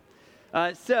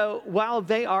So while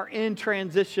they are in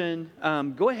transition,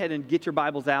 go ahead and get your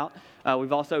Bibles out.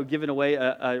 We've also given away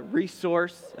a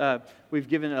resource. We've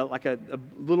given a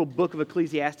little book of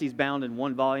Ecclesiastes bound in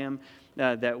one volume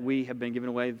that we have been giving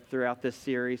away throughout this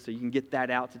series. So you can get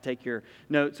that out to take your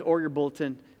notes or your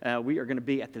bulletin. We are going to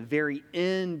be at the very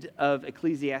end of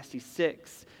Ecclesiastes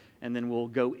 6, and then we'll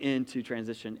go into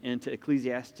transition into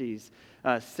Ecclesiastes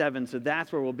 7. So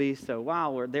that's where we'll be. So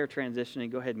while they're transitioning,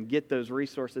 go ahead and get those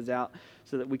resources out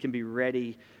so that we can be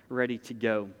ready to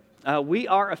go. We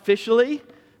are officially,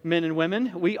 men and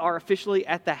women, we are officially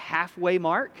at the halfway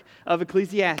mark of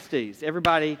Ecclesiastes.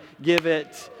 Everybody give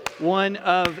it one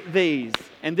of these.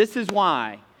 And this is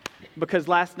why. Because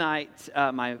last night,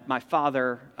 my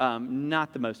father,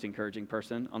 not the most encouraging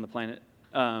person on the planet,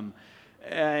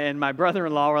 and my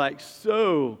brother-in-law were like,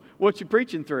 "So, what you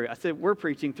preaching through?" I said, "We're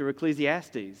preaching through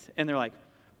Ecclesiastes." And they're like,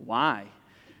 "Why?"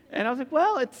 And I was like,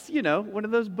 "Well, it's, one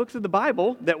of those books of the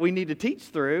Bible that we need to teach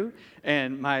through."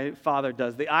 And my father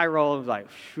does the eye roll and was like,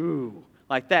 "Phew,"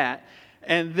 like that.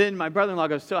 And then my brother-in-law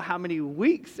goes, "So how many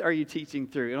weeks are you teaching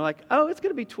through?" And I'm like, "Oh, it's going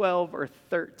to be 12 or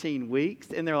 13 weeks.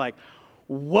 And they're like,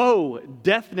 "Whoa,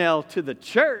 death knell to the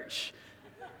church."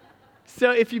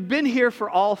 So if you've been here for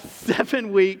all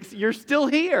 7 weeks, you're still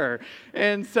here.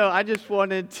 And so I just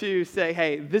wanted to say,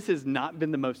 hey, this has not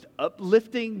been the most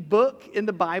uplifting book in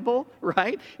the Bible,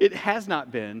 right? It has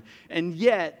not been. And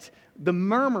yet, the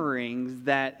murmurings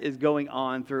that is going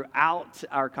on throughout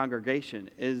our congregation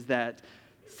is that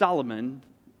Solomon,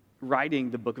 writing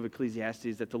the book of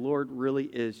Ecclesiastes, that the Lord really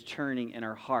is churning in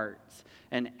our hearts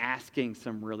and asking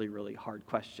some really, really hard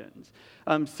questions.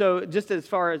 So just as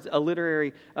far as a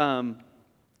literary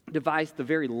device, the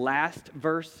very last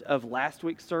verse of last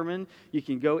week's sermon, you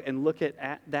can go and look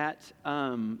at that.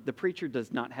 The preacher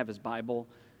does not have his Bible.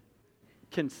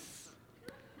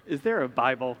 Is there a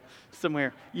Bible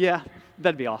somewhere? Yeah,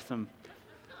 that'd be awesome.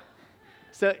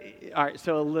 So, all right,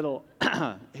 so a little,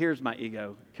 here's my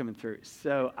ego coming through.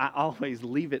 So I always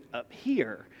leave it up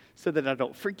here so that I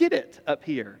don't forget it up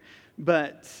here.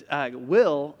 But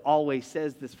Will always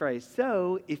says this phrase,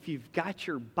 "So if you've got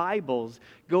your Bibles,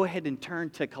 go ahead and turn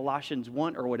to Colossians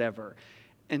 1 or whatever."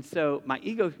 And so my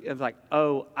ego is like,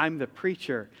 "Oh, I'm the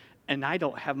preacher and I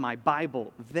don't have my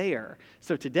Bible there."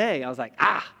 So today I was like,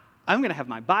 I'm going to have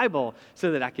my Bible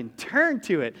so that I can turn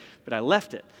to it, but I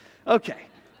left it. Okay.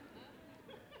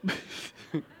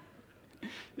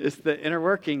 It's the inner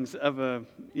workings of an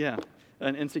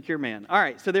insecure man. All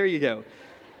right, so there you go.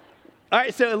 All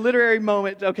right, so a literary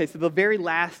moment. Okay, so the very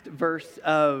last verse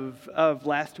of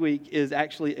last week is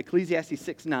actually Ecclesiastes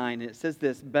 6:9, and it says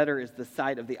this: "Better is the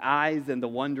sight of the eyes than the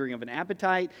wandering of an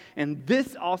appetite, and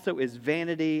this also is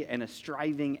vanity and a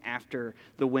striving after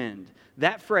the wind."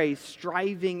 That phrase,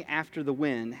 striving after the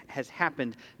wind, has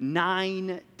happened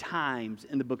 9 times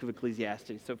in the book of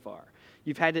Ecclesiastes so far.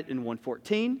 You've had it in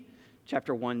 1:14,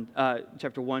 chapter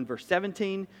 1, verse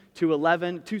 17,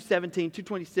 2:11, 2:17,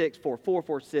 2:26, 4:4,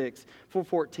 4:6,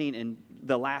 4:14, and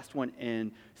the last one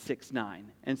in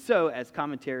 6:9. And so, as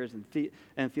commentators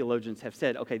and theologians have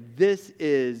said, okay, this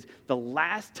is the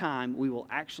last time we will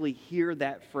actually hear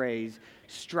that phrase,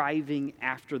 striving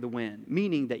after the wind,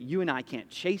 meaning that you and I can't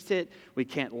chase it, we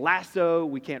can't lasso,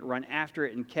 we can't run after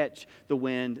it and catch the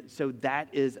wind. So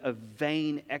that is a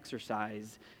vain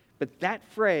exercise. But that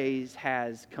phrase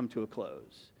has come to a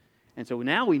close. And so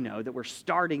now we know that we're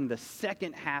starting the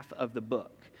second half of the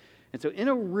book. And so in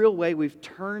a real way, we've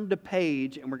turned the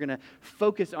page and we're going to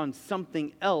focus on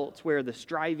something else where the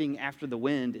striving after the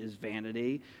wind is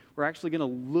vanity. We're actually going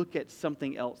to look at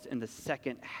something else in the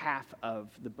second half of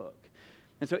the book.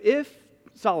 And so if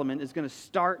Solomon is going to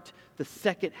start the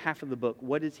second half of the book,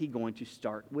 what is he going to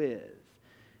start with?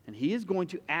 And he is going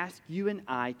to ask you and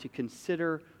I to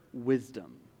consider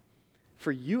wisdom.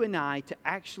 For you and I to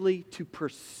actually to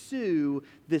pursue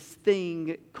this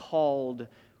thing called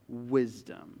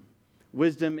wisdom.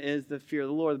 Wisdom is the fear of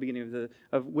the Lord. The beginning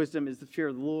of wisdom is the fear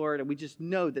of the Lord. And we just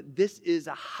know that this is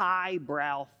a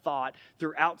highbrow thought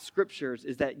throughout scriptures,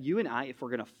 is that you and I, if we're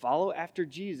going to follow after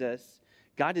Jesus,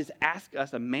 God has asked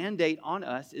us, a mandate on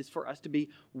us is for us to be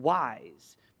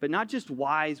wise. But not just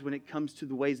wise when it comes to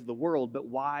the ways of the world, but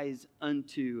wise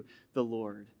unto the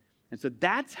Lord. And so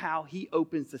that's how he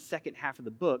opens the second half of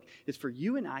the book, is for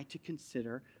you and I to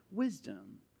consider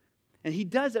wisdom. And he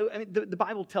does, the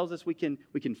Bible tells us we can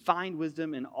find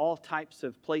wisdom in all types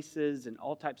of places and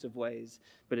all types of ways.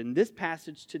 But in this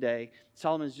passage today,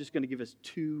 Solomon is just going to give us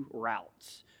 2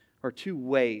 routes, or 2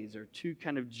 ways, or 2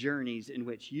 kind of journeys in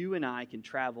which you and I can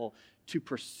travel to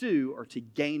pursue or to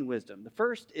gain wisdom. The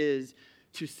first is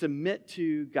to submit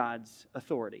to God's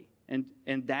authority, and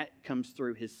that comes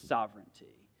through his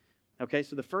sovereignty. Okay,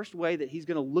 so the first way that he's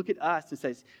going to look at us and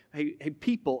says, hey,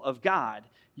 people of God,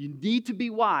 you need to be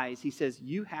wise. He says,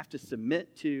 you have to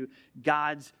submit to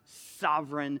God's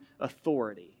sovereign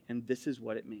authority. And this is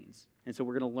what it means. And so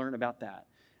we're going to learn about that.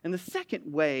 And the second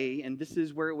way, and this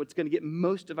is where it's going to get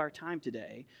most of our time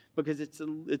today, because it's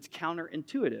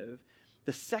counterintuitive,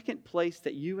 the second place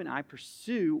that you and I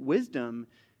pursue wisdom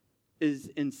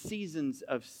is in seasons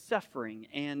of suffering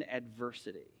and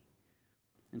adversity.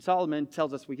 And Solomon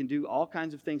tells us we can do all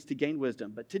kinds of things to gain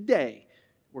wisdom. But today,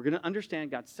 we're going to understand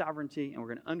God's sovereignty, and we're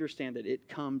going to understand that it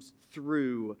comes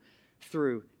through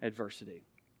adversity.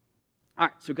 All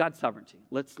right, so God's sovereignty.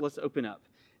 Let's open up.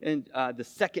 In the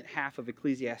second half of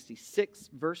Ecclesiastes 6,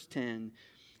 verse 10,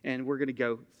 and we're going to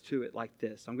go to it like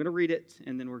this. I'm going to read it,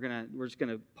 and then we're just going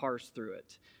to parse through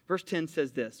it. Verse 10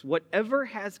 says this: whatever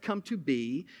has come to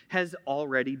be has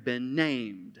already been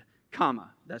named,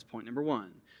 comma. That's point number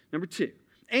one. Number two,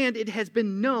 and it has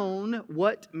been known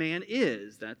what man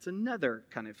is. That's another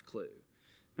kind of clue.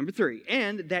 Number three,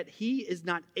 and that he is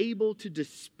not able to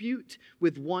dispute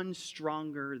with one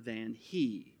stronger than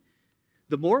he.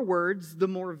 The more words, the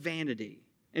more vanity.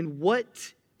 And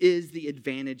what is the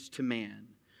advantage to man?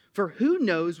 For who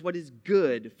knows what is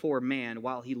good for man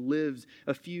while he lives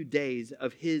a few days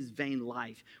of his vain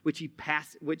life, which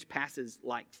passes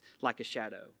like a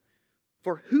shadow?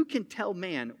 For who can tell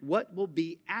man what will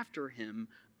be after him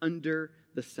under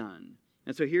the sun?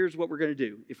 And so here's what we're going to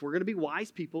do. If we're going to be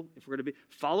wise people, if we're going to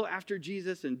follow after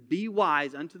Jesus and be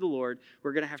wise unto the Lord,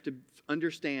 we're going to have to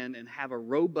understand and have a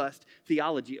robust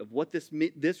theology of what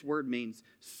this word means,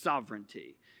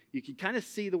 sovereignty. You can kind of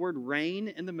see the word reign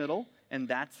in the middle, and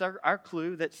that's our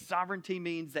clue that sovereignty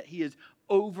means that he is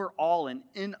over all and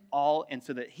in all, and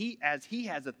so that as he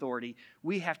has authority,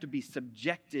 we have to be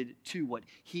subjected to what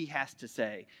he has to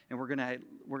say. And we're gonna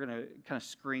kind of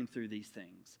scream through these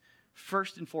things.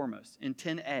 First and foremost, in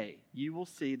 10a, you will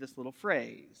see this little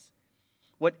phrase: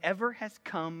 whatever has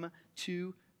come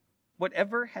to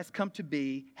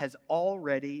be has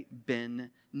already been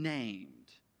named.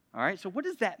 All right, so what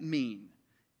does that mean?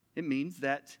 It means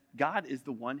that God is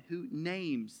the one who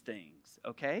names things,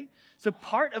 okay? So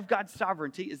part of God's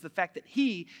sovereignty is the fact that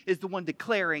he is the one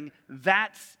declaring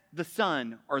that's the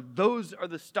sun, or those are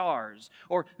the stars,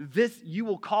 or this, you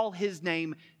will call his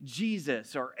name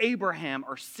Jesus, or Abraham,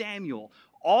 or Samuel.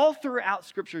 All throughout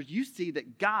scriptures, you see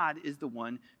that God is the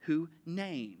one who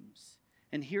names.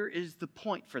 And here is the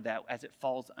point for that as it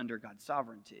falls under God's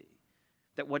sovereignty.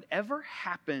 That whatever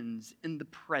happens in the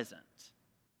present,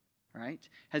 right,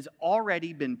 has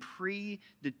already been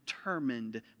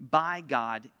predetermined by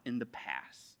God in the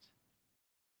past.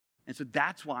 And so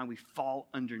that's why we fall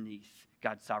underneath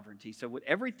God's sovereignty. So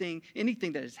anything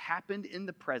that has happened in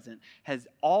the present has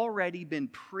already been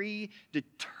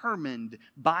predetermined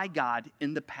by God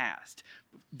in the past.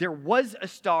 There was a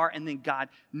star, and then God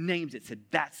names it, said,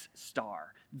 that's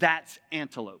star, that's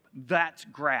antelope, that's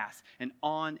grass, and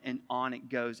on it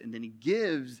goes. And then he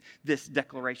gives this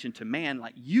declaration to man,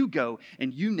 like, you go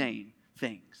and you name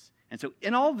things. And so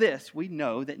in all this, we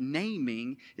know that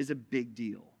naming is a big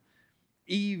deal.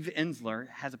 Eve Ensler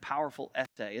has a powerful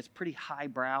essay. It's pretty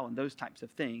highbrow and those types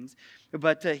of things.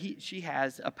 But she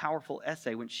has a powerful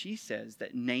essay when she says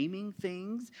that naming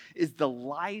things is the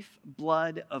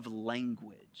lifeblood of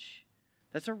language.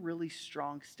 That's a really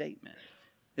strong statement.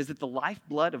 Is that the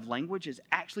lifeblood of language is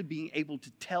actually being able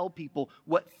to tell people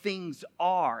what things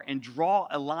are and draw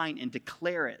a line and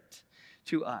declare it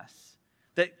to us.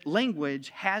 That language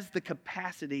has the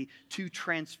capacity to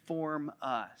transform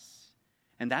us.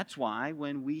 And that's why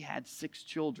when we had 6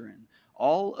 children,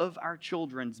 all of our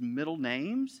children's middle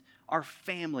names are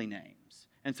family names.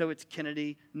 And so it's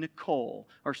Kennedy Nicole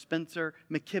or Spencer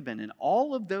McKibben. And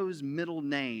all of those middle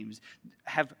names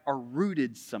are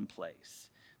rooted someplace.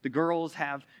 The girls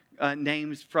have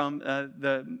names from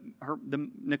the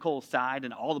Nicole side,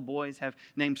 and all the boys have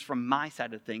names from my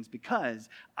side of things, because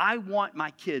I want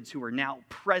my kids who are now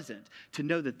present to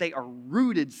know that they are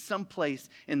rooted someplace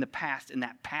in the past, and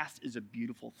that past is a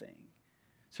beautiful thing.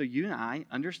 So you and I,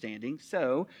 understanding,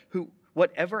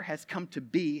 whatever has come to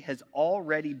be has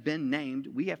already been named.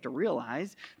 We have to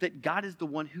realize that God is the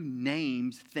one who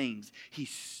names things. He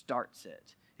starts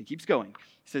it. He keeps going.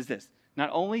 He says this: not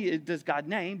only does God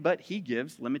name, but he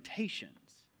gives limitations,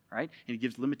 right? And he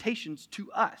gives limitations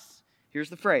to us. Here's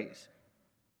the phrase: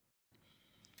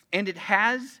 and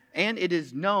it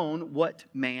is known what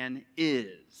man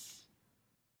is.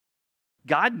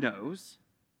 God knows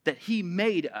that he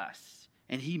made us,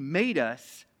 and he made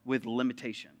us with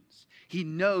limitations. He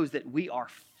knows that we are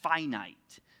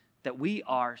finite. That we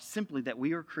are simply, that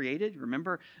we were created.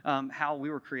 Remember how we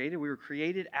were created? We were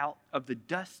created out of the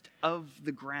dust of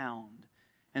the ground.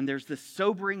 And there's this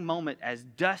sobering moment, as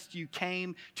dust you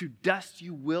came, to dust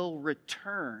you will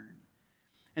return.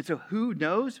 And so who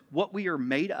knows what we are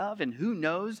made of, and who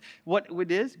knows what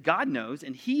it is? God knows,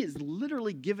 and he has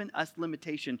literally given us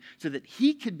limitation so that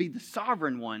he could be the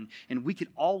sovereign one, and we could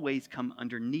always come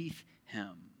underneath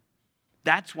him.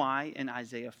 That's why in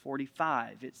Isaiah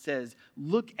 45 it says,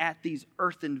 look at these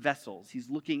earthen vessels.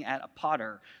 He's looking at a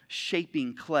potter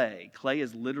shaping clay. Clay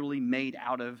is literally made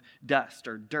out of dust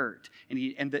or dirt.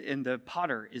 And the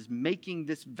potter is making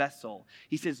this vessel.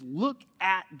 He says, look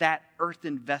at that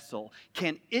earthen vessel.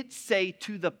 Can it say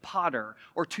to the potter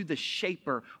or to the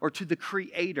shaper or to the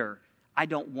creator, I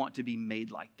don't want to be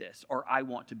made like this, or I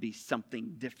want to be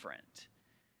something different?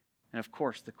 And of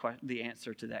course, the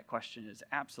answer to that question is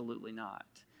absolutely not.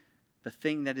 The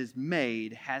thing that is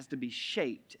made has to be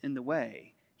shaped in the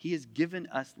way. He has given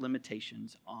us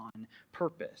limitations on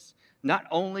purpose. Not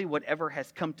only whatever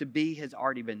has come to be has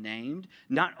already been named,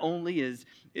 not only is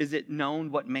it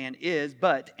known what man is,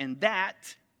 but in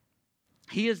that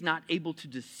he is not able to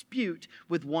dispute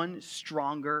with one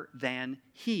stronger than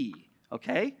he.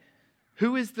 Okay?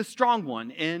 Who is the strong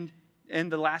one in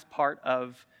the last part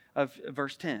of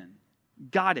verse 10?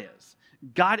 God is.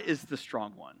 God is the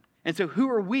strong one. And so who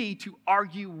are we to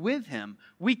argue with him?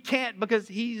 We can't, because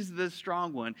he's the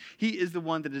strong one. He is the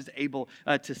one that is able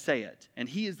to say it. And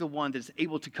he is the one that is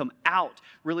able to come out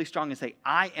really strong and say,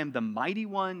 I am the mighty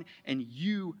one, and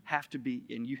you have to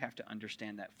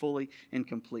understand that fully and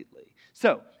completely.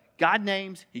 So God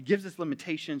names, he gives us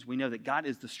limitations. We know that God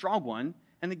is the strong one,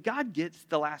 and that God gets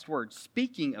the last word.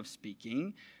 Speaking of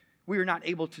speaking, we are not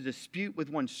able to dispute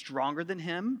with one stronger than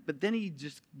him, but then he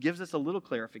just gives us a little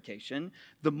clarification.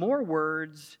 The more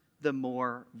words, the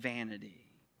more vanity.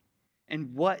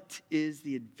 And what is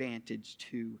the advantage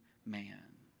to man?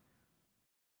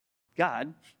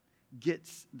 God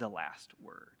gets the last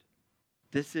word.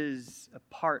 This is a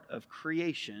part of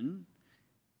creation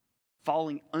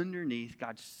falling underneath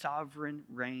God's sovereign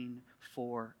reign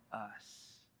for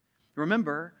us.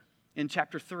 Remember, in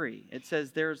chapter 3, it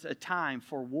says there's a time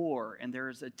for war and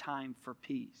there's a time for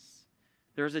peace.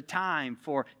 There's a time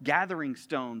for gathering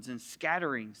stones and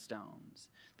scattering stones.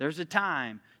 There's a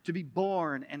time to be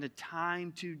born and a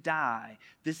time to die.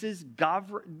 This is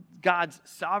God's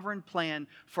sovereign plan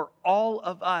for all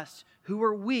of us. Who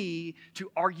are we to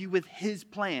argue with his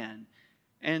plan?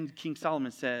 And King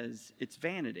Solomon says it's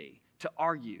vanity to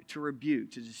argue, to rebuke,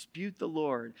 to dispute the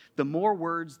Lord. The more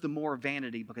words, the more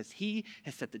vanity, because he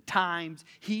has set the times,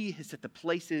 he has set the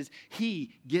places,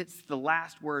 he gets the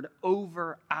last word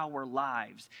over our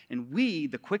lives. And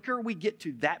the quicker we get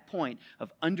to that point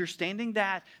of understanding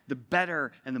that, the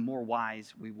better and the more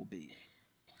wise we will be.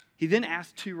 He then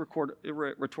asks two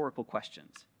rhetorical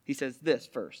questions. He says this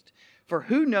first, for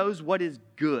who knows what is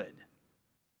good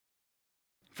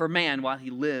for man while he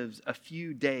lives a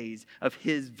few days of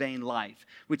his vain life,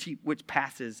 which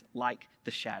passes like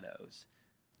the shadows?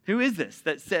 Who is this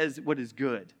that says what is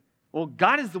good? Well,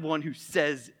 God is the one who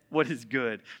says what is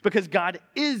good, because God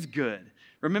is good.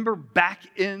 Remember back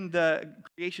in the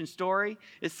creation story,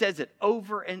 it says it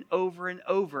over and over and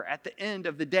over. At the end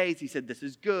of the days, he said, this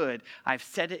is good. I've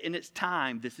set it in its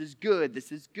time. This is good.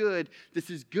 This is good. This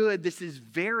is good. This is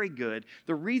very good.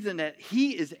 The reason that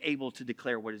he is able to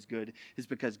declare what is good is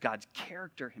because God's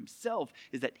character himself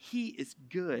is that he is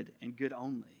good and good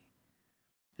only.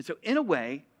 And so in a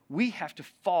way, we have to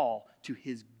fall to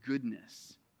his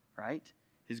goodness, right?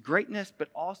 His greatness, but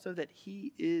also that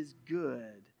he is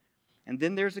good. And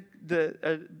then there's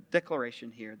a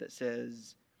declaration here that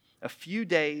says, a few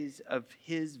days of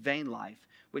his vain life,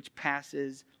 which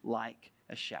passes like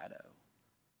a shadow.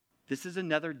 This is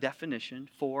another definition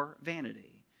for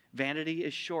vanity. Vanity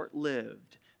is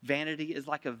short-lived. Vanity is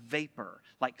like a vapor,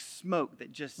 like smoke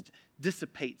that just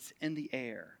dissipates in the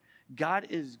air. God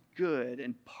is good,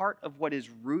 and part of what is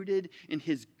rooted in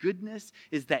his goodness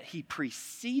is that he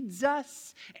precedes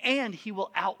us and he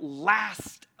will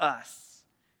outlast us.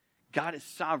 God is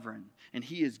sovereign and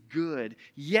he is good.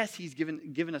 Yes, he's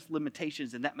given us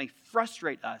limitations, and that may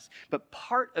frustrate us, but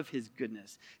part of his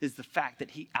goodness is the fact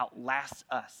that he outlasts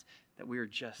us, that we are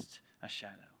just a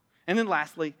shadow. And then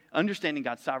lastly, understanding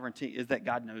God's sovereignty is that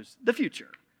God knows the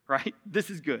future, right? This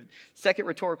is good. Second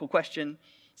rhetorical question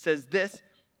says this,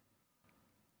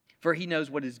 for he knows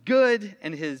what is good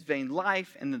in his vain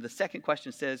life. And then the second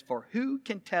question says, for who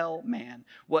can tell man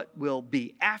what will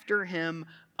be after him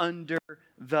under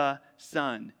the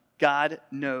sun? God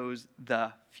knows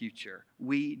the future.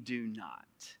 We do not.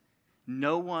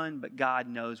 No one but God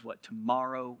knows what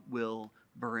tomorrow will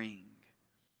bring.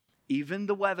 Even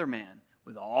the weatherman,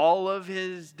 with all of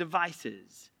his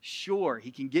devices, sure,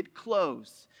 he can get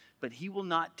close, but he will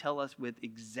not tell us with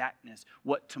exactness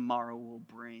what tomorrow will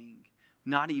bring.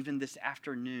 Not even this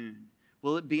afternoon.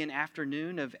 Will it be an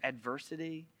afternoon of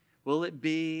adversity? Will it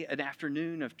be an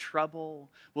afternoon of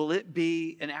trouble? Will it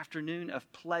be an afternoon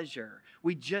of pleasure?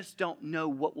 We just don't know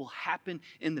what will happen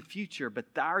in the future, but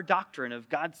our doctrine of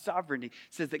God's sovereignty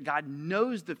says that God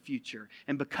knows the future.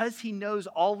 And because He knows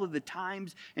all of the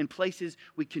times and places,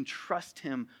 we can trust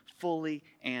Him fully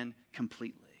and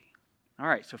completely. All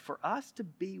right, so for us to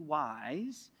be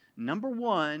wise, number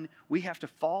one, we have to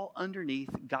fall underneath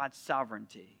God's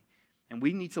sovereignty. And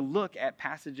we need to look at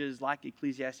passages like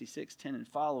Ecclesiastes 6:10 and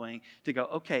following to go,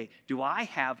 okay, do I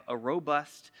have a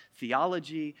robust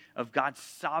theology of God's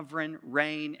sovereign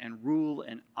reign and rule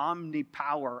and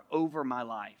omnipower over my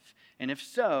life? And if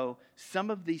so, some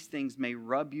of these things may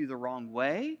rub you the wrong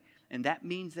way, and that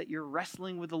means that you're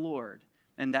wrestling with the Lord,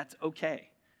 and that's okay.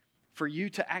 For you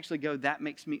to actually go, that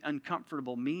makes me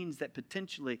uncomfortable, means that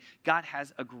potentially God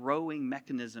has a growing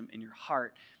mechanism in your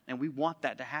heart, and we want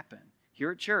that to happen. Here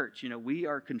at church, we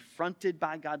are confronted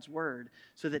by God's word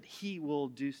so that He will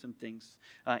do some things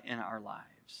in our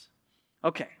lives.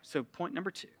 Okay, so point number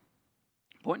two.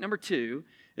 Point number two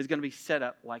is going to be set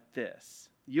up like this.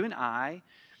 You and I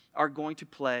are going to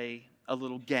play a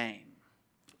little game.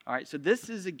 All right, so this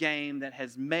is a game that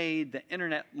has made the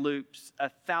internet loops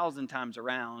 1,000 times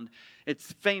around.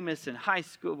 It's famous in high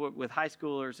school with high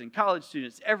schoolers and college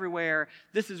students everywhere.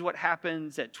 This is what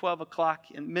happens at 12 o'clock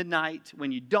at midnight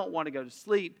when you don't want to go to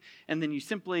sleep. And then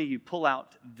you pull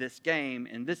out this game.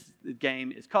 And this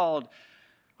game is called,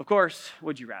 of course,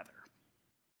 Would You Rather?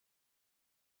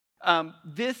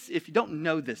 If you don't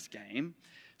know this game,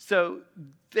 so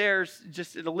there's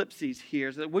just an ellipses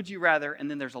here. So would you rather, and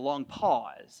then there's a long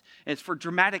pause. And it's for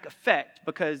dramatic effect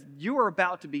because you are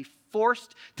about to be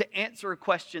forced to answer a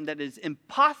question that is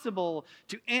impossible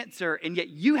to answer, and yet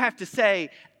you have to say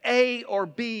A or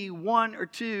B, one or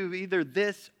two, either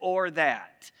this or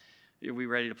that. Are we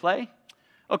ready to play?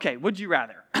 Okay, would you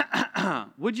rather?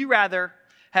 Would you rather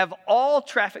have all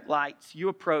traffic lights you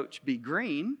approach be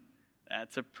green?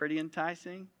 That's a pretty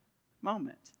enticing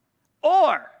moment.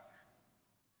 Or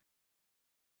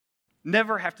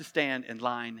never have to stand in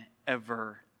line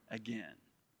ever again.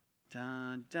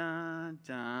 Dun, dun,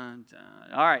 dun,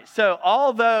 dun. All right, so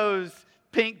all those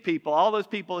pink people, all those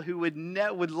people who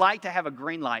would like to have a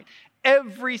green light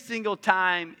every single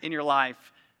time in your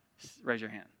life, raise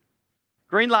your hand.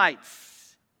 Green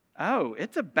lights. Oh,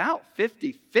 it's about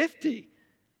 50-50.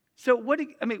 So what are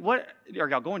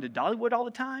y'all going to Dollywood all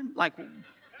the time? Like,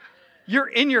 you're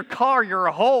in your car your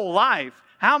whole life.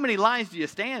 How many lines do you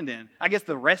stand in? I guess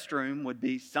the restroom would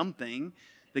be something.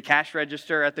 The cash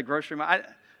register at the grocery mart.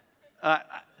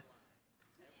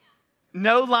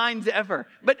 No lines ever.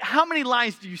 But how many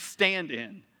lines do you stand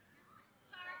in?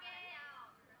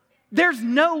 There's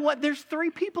 3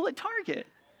 people at Target.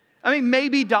 I mean,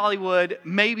 maybe Dollywood,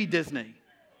 maybe Disney.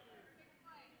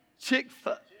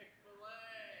 Chick-fil-A.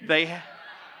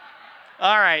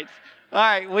 All right.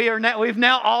 We've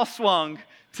now all swung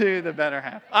to the better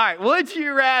half. All right, would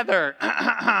you rather,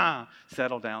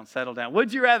 settle down.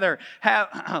 Would you rather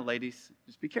have, ladies,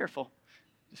 just be careful.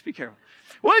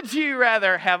 Would you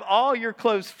rather have all your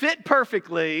clothes fit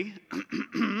perfectly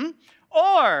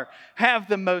or have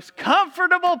the most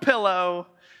comfortable pillow,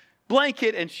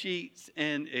 blanket, and sheets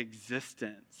in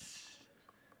existence?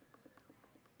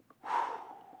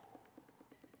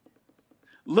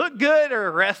 Look good or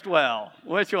rest well?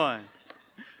 Which one?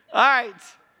 All right.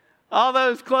 All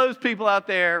those clothes people out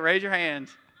there, raise your hands.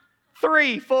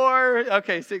 3, 4,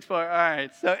 okay, 6, 4. All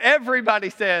right. So everybody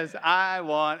says, I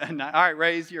want a night. All right,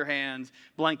 raise your hands.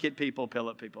 Blanket people,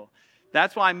 pillow people.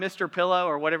 That's why Mr. Pillow,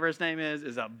 or whatever his name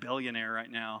is a billionaire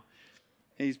right now.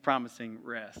 He's promising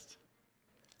rest.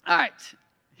 All right.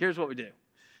 Here's what we do.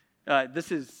 That was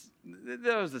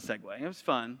the segue. It was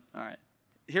fun. All right.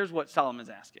 Here's what Solomon's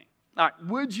asking. All right.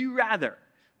 Would you rather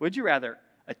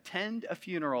attend a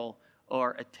funeral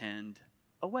or attend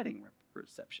a wedding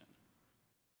reception?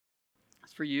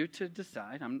 It's for you to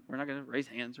decide. We're not going to raise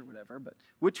hands or whatever, but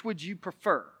which would you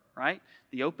prefer, right?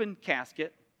 The open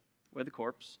casket with the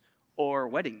corpse or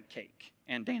wedding cake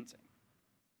and dancing?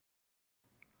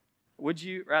 Would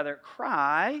you rather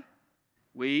cry,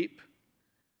 weep,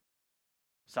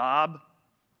 sob,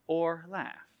 or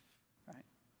laugh? Right?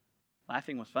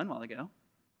 Laughing was fun a while ago.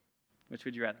 Which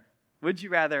would you rather? Would you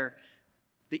rather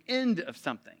the end of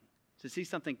something, to see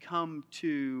something come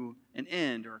to an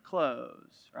end or a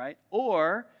close, right?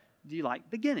 Or do you like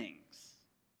beginnings?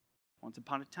 Once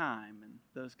upon a time and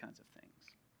those kinds of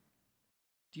things.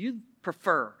 Do you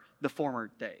prefer the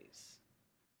former days?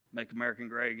 Make America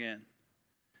great again,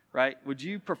 right? Would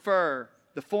you prefer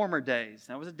the former days?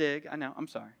 That was a dig. I know. I'm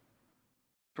sorry.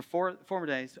 Prefer former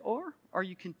days, or are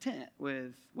you content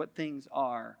with what things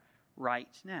are right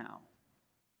now?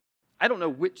 I don't know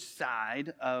which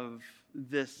side of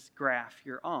this graph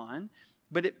you're on,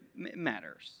 but it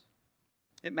matters.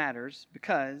 It matters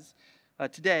because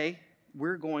today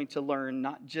we're going to learn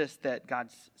not just that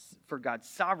God's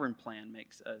sovereign plan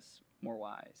makes us more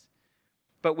wise,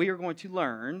 but we are going to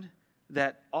learn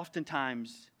that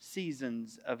oftentimes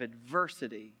seasons of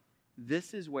adversity,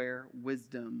 this is where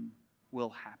wisdom will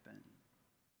happen.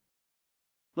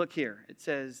 Look here, it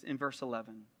says in verse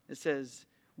 11, it says,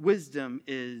 wisdom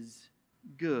is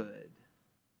good.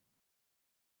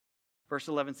 Verse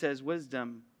 11 says,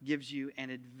 wisdom gives you an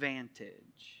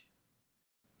advantage.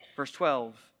 Verse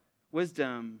 12,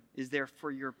 wisdom is there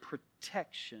for your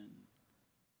protection.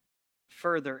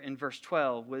 Further, in verse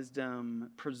 12,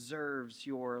 wisdom preserves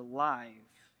your life.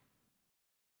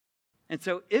 And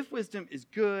so if wisdom is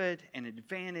good, an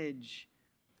advantage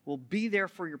will be there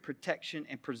for your protection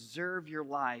and preserve your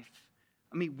life.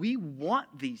 I mean, we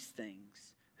want these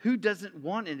things. Who doesn't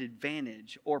want an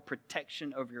advantage or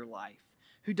protection of your life?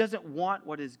 Who doesn't want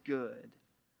what is good?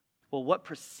 Well, what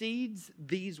precedes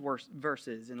these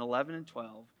verses in 11 and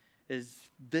 12 is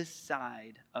this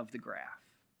side of the graph.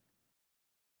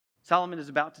 Solomon is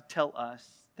about to tell us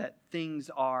that things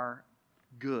are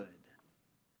good.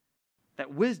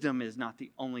 That wisdom is not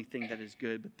the only thing that is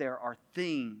good, but there are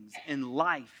things in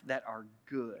life that are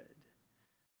good.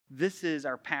 This is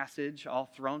our passage all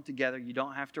thrown together. You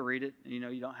don't have to read it. You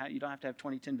don't have to have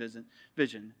 2010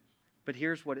 vision. But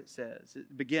here's what it says.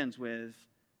 It begins with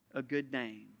a good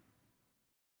name.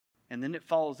 And then it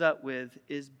follows up with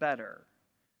is better.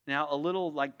 Now, a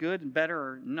little like good and better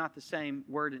are not the same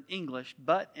word in English,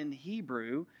 but in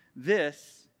Hebrew,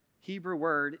 this Hebrew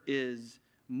word is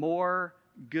more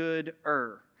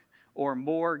gooder or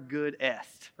more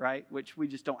goodest, right? Which we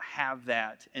just don't have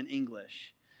that in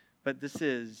English. But this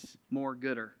is more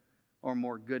gooder or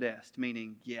more goodest,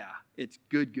 meaning, yeah, it's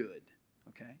good,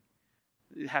 okay?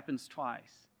 It happens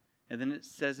twice. And then it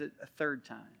says it a third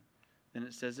time. Then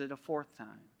it says it a fourth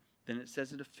time. Then it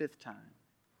says it a fifth time.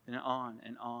 And on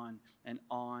and on and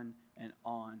on and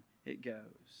on it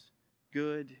goes.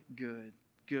 Good, good,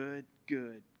 good,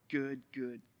 good, good,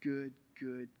 good, good,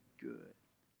 good, good.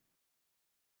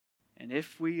 And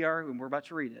when we're about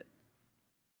to read it,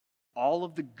 all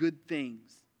of the good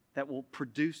things that will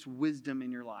produce wisdom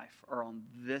in your life are on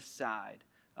this side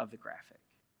of the graphic.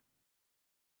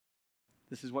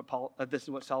 This is what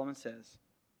Solomon says.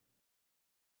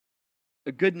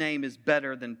 A good name is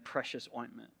better than precious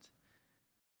ointment,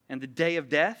 and the day of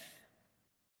death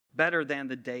better than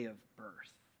the day of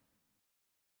birth.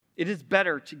 It is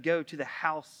better to go to the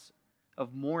house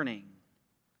of mourning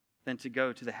than to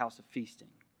go to the house of feasting.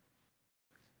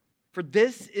 For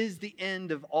this is the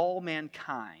end of all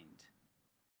mankind,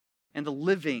 and the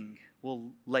living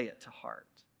will lay it to heart.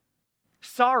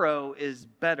 Sorrow is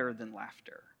better than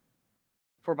laughter,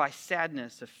 for by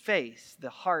sadness of face the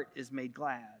heart is made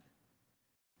glad.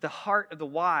 The heart of the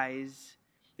wise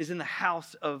is in the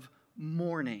house of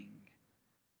mourning,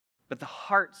 but the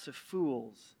hearts of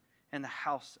fools in the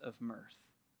house of mirth.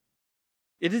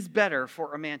 It is better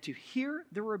for a man to hear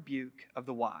the rebuke of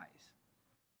the wise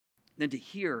than to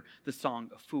hear the song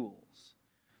of fools.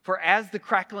 For as the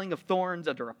crackling of thorns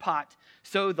under a pot,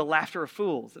 so the laughter of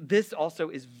fools. This also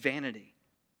is vanity.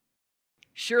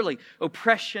 Surely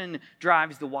oppression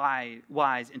drives the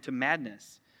wise into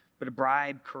madness, but a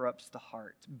bribe corrupts the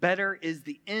heart. Better is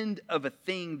the end of a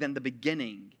thing than the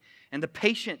beginning, and the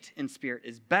patient in spirit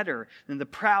is better than the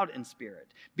proud in spirit.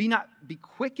 Be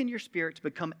quick in your spirit to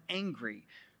become angry,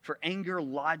 for anger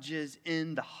lodges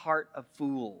in the heart of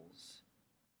fools.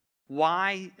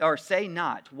 Say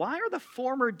not, why are the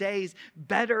former days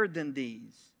better than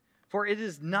these? For it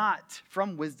is not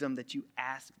from wisdom that you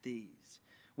ask these.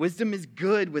 Wisdom is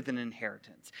good with an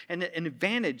inheritance, and an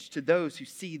advantage to those who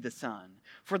see the sun.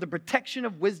 For the protection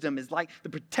of wisdom is like the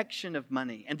protection of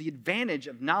money, and the advantage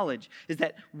of knowledge is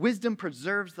that wisdom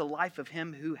preserves the life of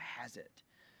him who has it.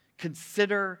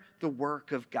 Consider the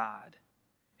work of God,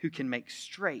 who can make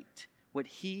straight what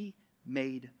he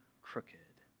made crooked.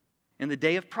 In the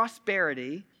day of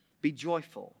prosperity, be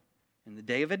joyful. In the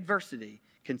day of adversity,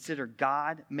 consider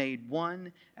God made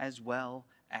one as well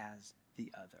as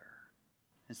the other.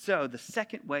 And so the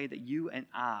second way that you and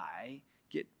I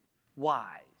get wise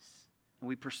and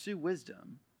we pursue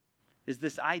wisdom is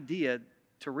this idea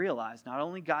to realize not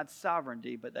only God's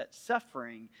sovereignty, but that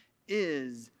suffering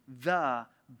is the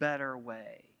better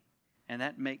way. And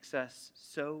that makes us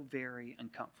so very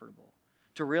uncomfortable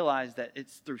to realize that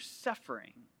it's through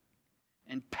suffering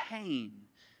and pain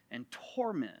and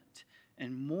torment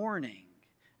and mourning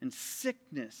and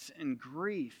sickness and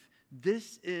grief.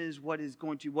 This is what is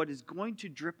going to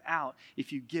drip out.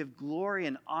 If you give glory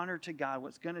and honor to God,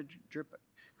 what's going to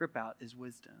drip out is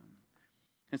wisdom.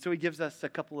 And so he gives us a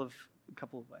couple of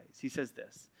ways. He says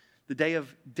this: the day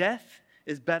of death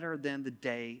is better than the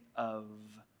day of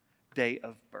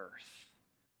birth.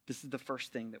 This is the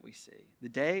first thing that we see. The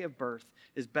day of birth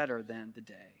is better than the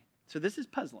day. So this is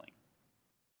puzzling,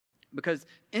 because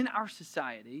in our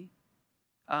society,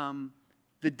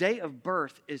 the day of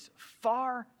birth is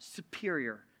far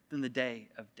superior than the day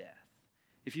of death.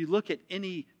 If you look at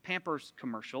any Pampers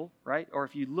commercial, right, or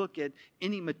if you look at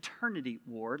any maternity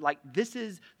ward, like, this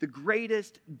is the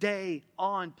greatest day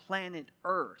on planet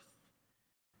Earth.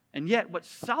 And yet what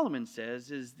Solomon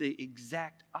says is the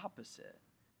exact opposite.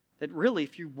 That really,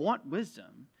 if you want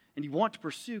wisdom and you want to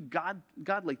pursue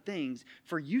godly things,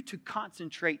 for you to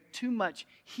concentrate too much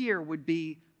here would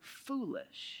be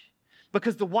foolish.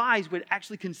 Because the wise would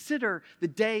actually consider the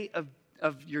day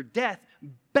of your death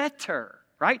better,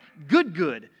 right?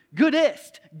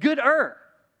 Goodest, gooder.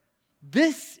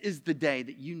 This is the day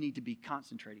that you need to be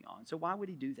concentrating on. So why would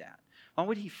he do that? Why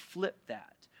would he flip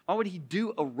that? Why would he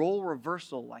do a role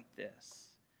reversal like this?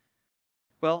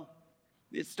 Well,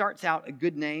 it starts out, a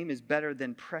good name is better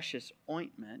than precious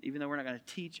ointment, even though we're not going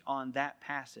to teach on that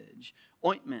passage.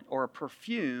 Ointment or a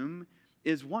perfume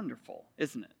is wonderful,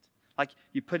 isn't it? Like,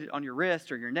 you put it on your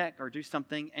wrist or your neck or do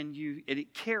something, and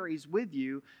it carries with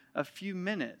you a few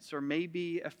minutes or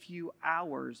maybe a few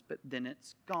hours, but then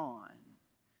it's gone.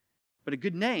 But a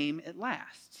good name, it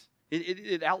lasts.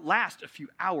 It outlasts a few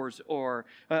hours or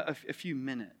a few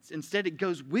minutes. Instead, it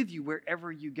goes with you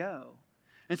wherever you go.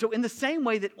 And so in the same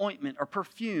way that ointment or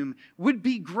perfume would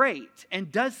be great and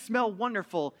does smell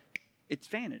wonderful, it's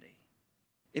vanity.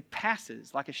 It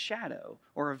passes like a shadow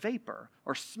or a vapor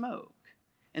or smoke.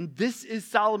 And this is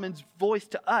Solomon's voice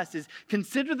to us, is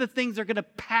consider the things that are going to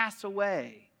pass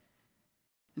away.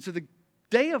 And so the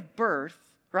day of birth,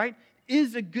 right,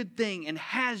 is a good thing and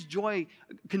has joy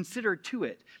considered to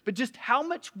it. But just how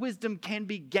much wisdom can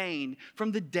be gained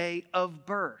from the day of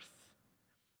birth?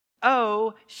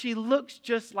 Oh, she looks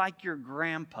just like your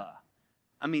grandpa.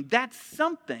 I mean, that's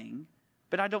something,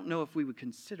 but I don't know if we would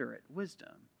consider it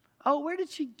wisdom. Oh, where did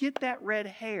she get that red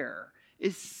hair?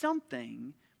 Is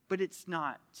something, but it's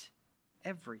not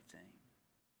everything.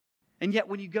 And yet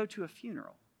when you go to a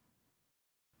funeral,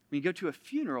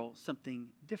 something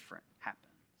different happens.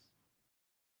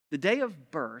 The day of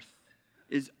birth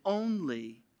is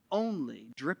only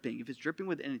dripping, if it's dripping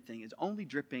with anything, is only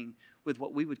dripping with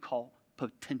what we would call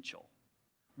potential,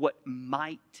 what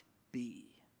might be.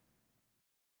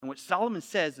 And what Solomon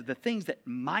says, the things that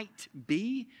might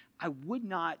be, I would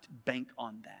not bank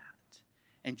on that.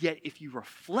 And yet, if you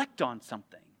reflect on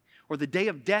something, or the day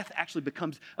of death actually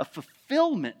becomes a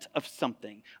fulfillment of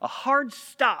something, a hard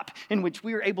stop in which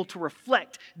we are able to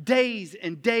reflect days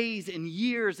and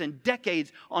years and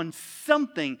decades on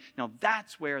something, now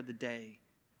that's where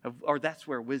that's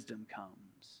where wisdom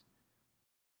comes.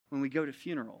 When we go to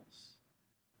funerals,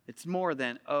 it's more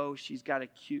than, oh, she's got a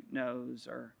cute nose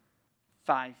or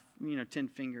 10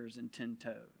 fingers and 10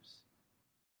 toes.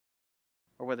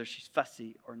 Or whether she's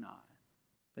fussy or not.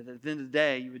 But at the end of the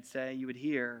day, you would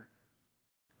hear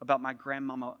about my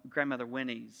grandmother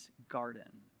Winnie's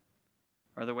garden.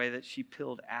 Or the way that she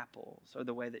peeled apples. Or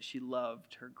the way that she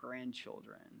loved her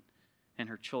grandchildren and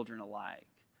her children alike.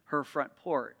 Her front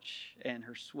porch and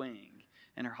her swing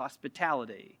and her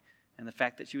hospitality. And the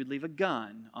fact that she would leave a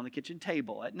gun on the kitchen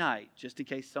table at night just in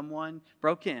case someone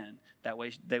broke in. That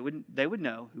way they would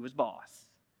know who was boss.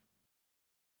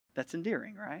 That's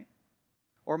endearing, right?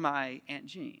 Or my Aunt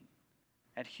Jean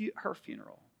at her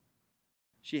funeral.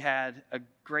 She had a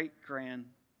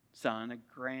great-grandson, a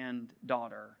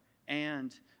granddaughter,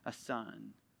 and a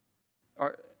son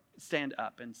or stand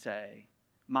up and say,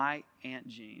 my Aunt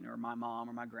Jean, or my mom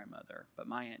or my grandmother, but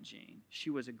my Aunt Jean, she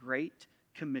was a great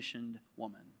commissioned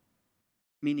woman.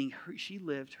 Meaning she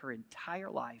lived her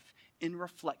entire life in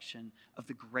reflection of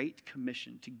the Great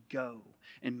Commission to go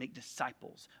and make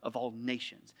disciples of all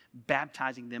nations,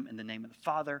 baptizing them in the name of the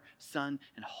Father, Son,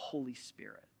 and Holy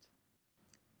Spirit.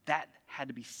 That had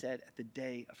to be said at the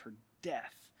day of her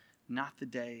death, not the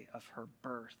day of her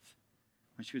birth,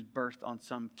 when she was birthed on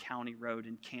some county road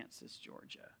in Kansas,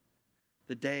 Georgia.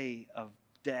 The day of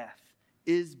death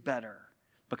is better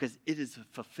because it is a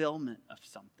fulfillment of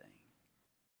something.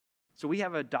 So we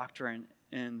have a doctrine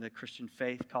in the Christian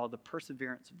faith called the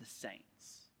perseverance of the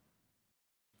saints.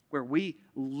 where we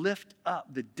lift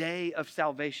up the day of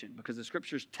salvation, because the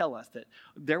scriptures tell us that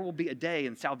there will be a day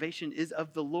and salvation is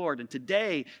of the Lord. And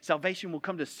today, salvation will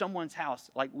come to someone's house.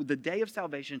 Like, the day of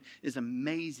salvation is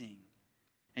amazing.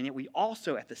 And yet we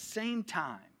also, at the same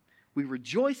time, we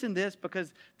rejoice in this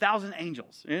because 1,000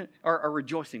 angels are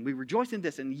rejoicing. We rejoice in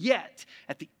this. And yet,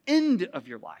 at the end of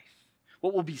your life,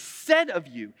 what will be said of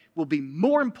you will be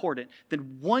more important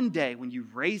than one day when you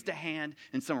raised a hand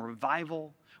in some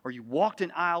revival, or you walked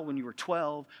an aisle when you were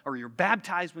 12, or you were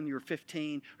baptized when you were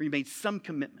 15, or you made some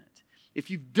commitment. If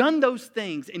you've done those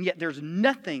things and yet there's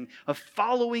nothing of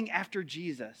following after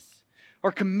Jesus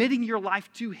or committing your life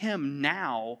to Him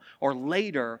now or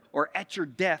later or at your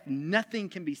death, nothing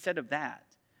can be said of that,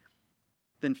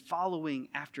 then following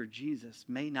after Jesus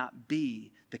may not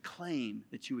be the claim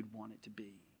that you would want it to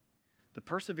be. The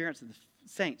perseverance of the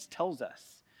saints tells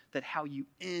us that how you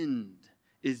end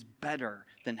is better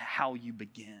than how you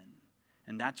begin.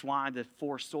 And that's why the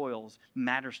four soils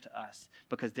matters to us,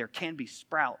 because there can be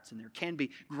sprouts and there can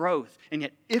be growth. And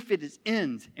yet if it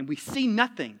ends and we see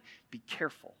nothing, be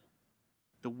careful.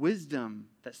 The wisdom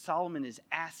that Solomon is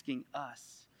asking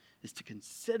us is to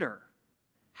consider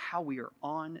how we are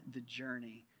on the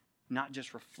journey, not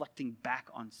just reflecting back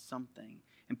on something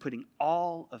and putting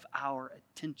all of our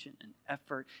attention and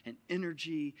effort and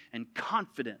energy and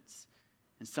confidence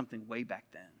in something way back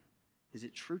then. Is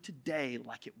it true today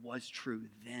like it was true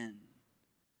then?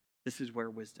 This is where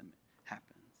wisdom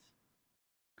happens.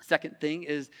 Second thing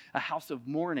is, a house of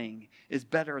mourning is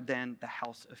better than the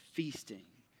house of feasting.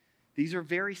 These are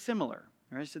very similar.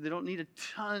 Right? So they don't need a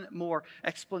ton more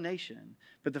explanation.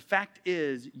 But the fact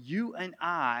is, you and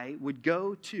I would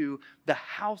go to the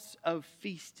house of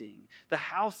feasting, the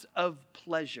house of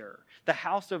pleasure, the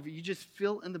house of, you just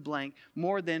fill in the blank,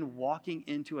 more than walking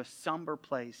into a somber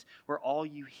place where all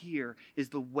you hear is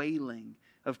the wailing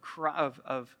of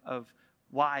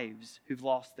wives who've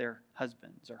lost their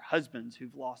husbands, or husbands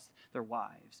who've lost their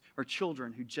wives, or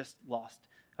children who just lost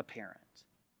a parent.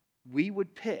 We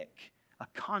would pick a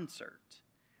concert.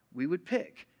 We would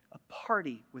pick a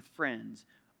party with friends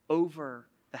over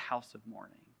the house of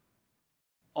mourning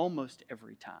almost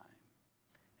every time.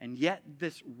 And yet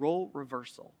this role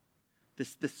reversal,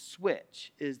 this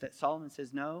switch is that Solomon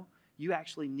says, no, you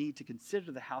actually need to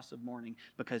consider the house of mourning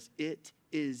because it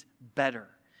is better.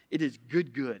 It is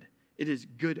good. It is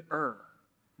gooder.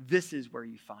 This is where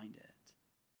you find it.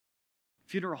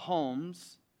 Funeral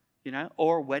homes,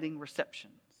 or wedding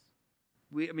receptions.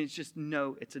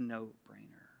 It's a no-brainer.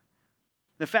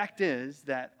 The fact is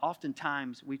that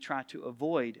oftentimes we try to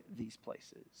avoid these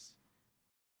places.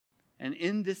 And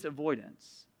in this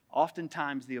avoidance,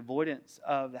 oftentimes the avoidance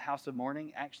of the house of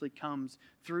mourning actually comes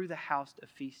through the house of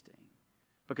feasting,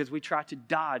 because we try to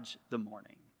dodge the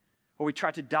mourning, or we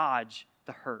try to dodge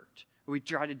the hurt, or we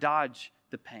try to dodge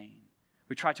the pain.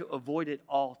 We try to avoid it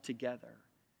altogether.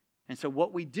 And so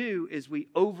what we do is we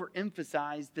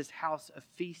overemphasize this house of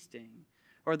feasting,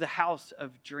 or the house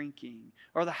of drinking,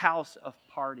 or the house of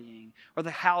partying, or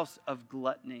the house of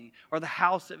gluttony, or the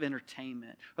house of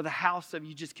entertainment, or the house of,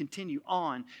 you just continue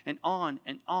on and on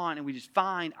and on, and we just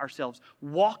find ourselves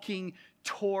walking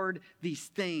toward these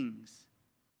things.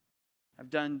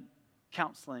 I've done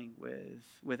counseling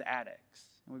with addicts,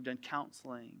 and we've done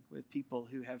counseling with people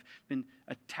who have been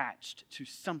attached to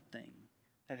something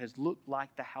that has looked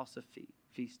like the house of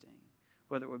feasting.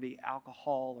 Whether it would be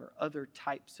alcohol or other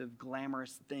types of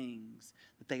glamorous things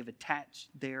that they have attached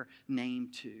their name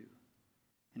to.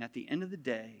 And at the end of the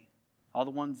day, all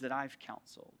the ones that I've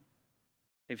counseled,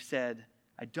 they've said,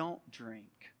 I don't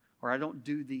drink, or I don't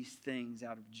do these things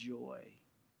out of joy.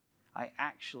 I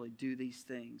actually do these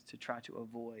things to try to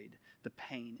avoid the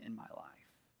pain in my life.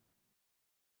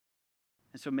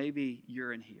 And so maybe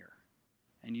you're in here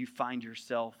and you find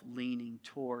yourself leaning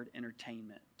toward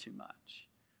entertainment too much,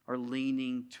 or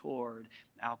leaning toward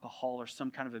alcohol or some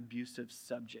kind of abusive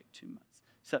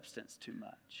substance too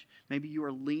much. Maybe you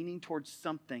are leaning towards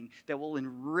something that will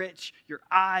enrich your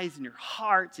eyes and your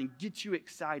hearts and get you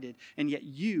excited, and yet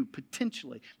you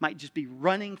potentially might just be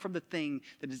running from the thing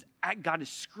that God is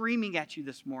screaming at you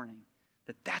this morning,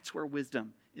 that's where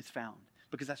wisdom is found,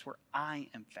 because that's where I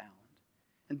am found.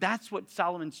 And that's what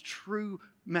Solomon's true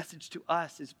message to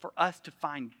us is, for us to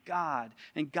find God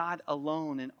and God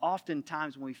alone. And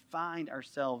oftentimes when we find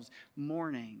ourselves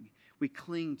mourning, we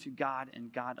cling to God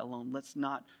and God alone. Let's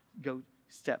not go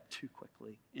step too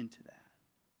quickly into that.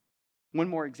 One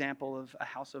more example of a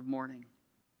house of mourning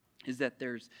is that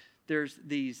there's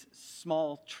these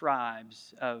small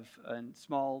tribes and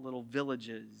small little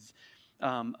villages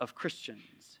of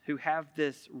Christians who have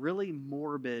this really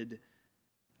morbid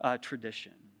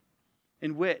tradition.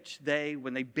 in which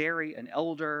when they bury an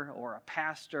elder or a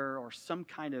pastor or some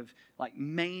kind of like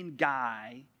main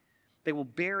guy, they will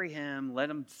bury him, let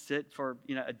him sit for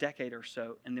a decade or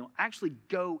so, and they'll actually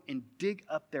go and dig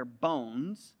up their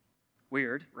bones.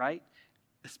 Weird, right?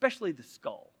 Especially the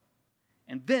skull.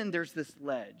 And then there's this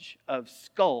ledge of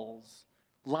skulls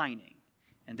lining.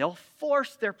 And they'll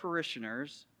force their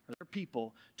parishioners or their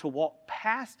people to walk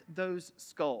past those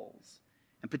skulls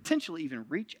and potentially even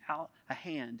reach out a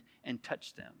hand and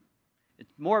touch them.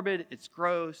 It's morbid, it's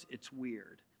gross, it's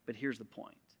weird. But here's the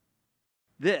point.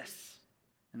 This,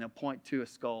 and they'll point to a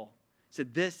skull,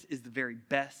 said this is the very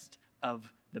best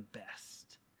of the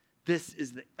best. This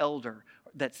is the elder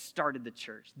that started the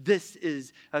church. This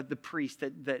is the priest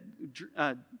that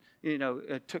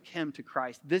took him to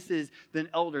Christ. This is the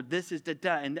elder. This is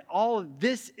and all of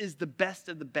this is the best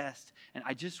of the best. And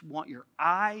I just want your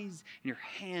eyes and your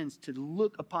hands to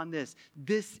look upon this.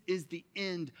 This is the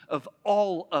end of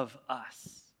all of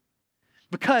us.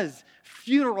 Because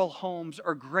funeral homes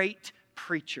are great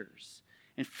preachers.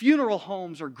 And funeral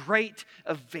homes are great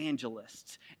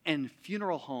evangelists. And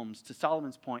funeral homes, to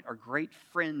Solomon's point, are great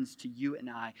friends to you and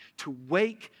I to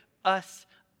wake us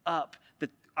up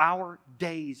that our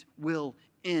days will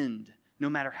end no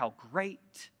matter how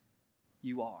great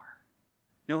you are,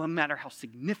 no matter how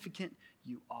significant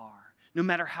you are, no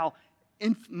matter how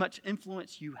much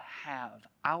influence you have,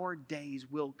 our days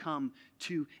will come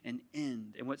to an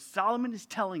end. And what Solomon is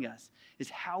telling us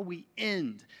is how we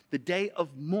end the day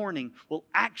of mourning will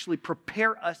actually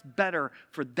prepare us better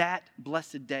for that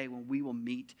blessed day when we will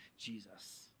meet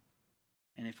Jesus.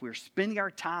 And if we're spending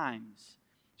our times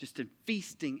just in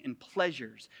feasting and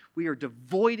pleasures, we are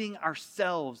devoiding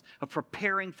ourselves of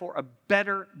preparing for a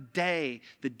better day,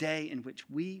 the day in which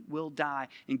we will die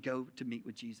and go to meet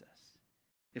with Jesus.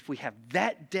 If we have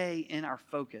that day in our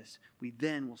focus, we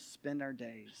then will spend our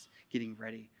days getting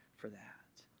ready for that.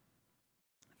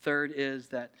 Third is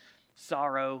that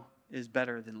sorrow is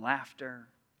better than laughter.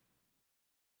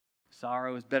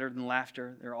 Sorrow is better than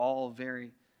laughter. They're all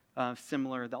very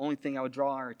similar. The only thing I would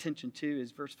draw our attention to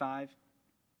is verse 5.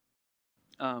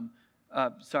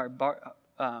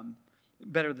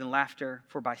 Better than laughter,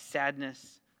 for by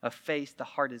sadness of face the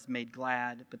heart is made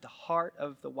glad, but the heart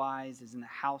of the wise is in the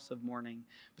house of mourning,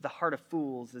 but the heart of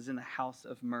fools is in the house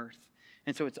of mirth.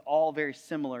 And so it's all very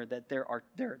similar that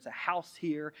there's a house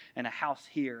here and a house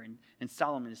here. And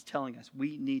Solomon is telling us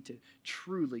we need to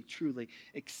truly, truly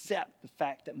accept the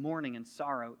fact that mourning and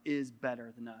sorrow is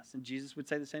better than us. And Jesus would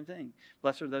say the same thing.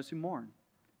 Blessed are those who mourn.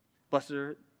 Blessed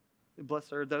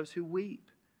are those who weep.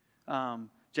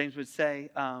 James would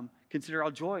say, consider all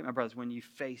joy, my brothers, when you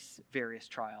face various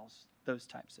trials, those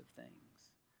types of things.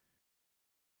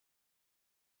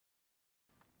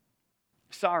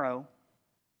 Sorrow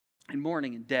and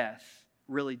mourning and death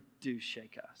really do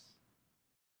shake us.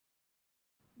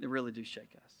 They really do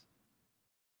shake us.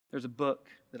 There's a book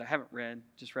that I haven't read,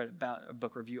 just read about a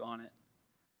book review on it.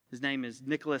 His name is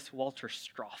Nicholas Walter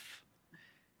Stroff.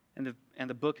 And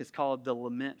the book is called The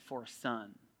Lament for a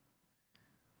Son.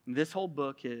 And this whole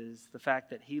book is the fact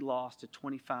that he lost a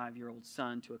 25-year-old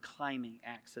son to a climbing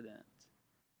accident.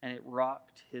 And it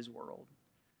rocked his world.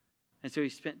 And so he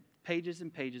spent pages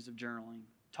and pages of journaling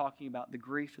talking about the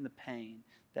grief and the pain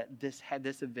that this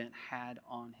event had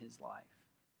on his life.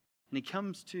 And he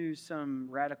comes to some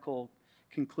radical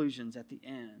conclusions at the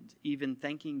end, even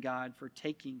thanking God for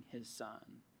taking his son.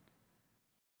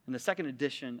 In the second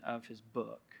edition of his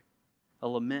book, A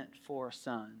Lament for a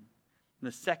Son, in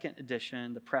the second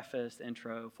edition, the preface, the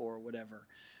intro for whatever,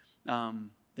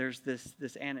 there's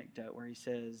this anecdote where he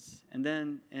says, and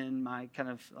then in my kind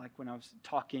of like when I was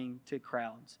talking to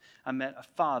crowds, I met a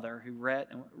father who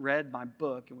read my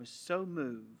book and was so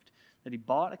moved that he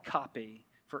bought a copy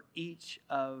for each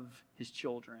of his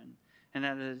children. And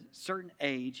at a certain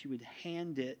age, he would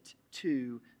hand it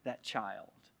to that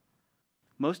child.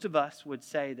 Most of us would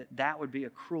say that would be a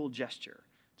cruel gesture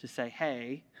to say,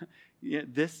 hey,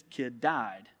 this kid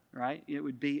died, right? It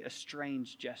would be a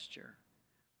strange gesture.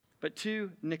 But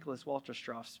to Nicholas Walter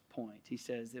Stroff's point, he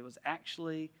says it was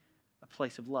actually a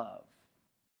place of love.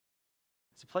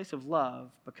 It's a place of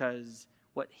love because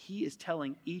what he is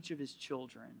telling each of his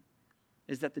children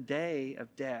is that the day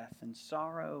of death and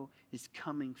sorrow is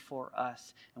coming for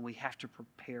us, and we have to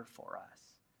prepare for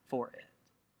it.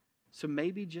 So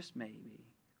maybe, just maybe,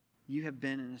 you have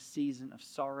been in a season of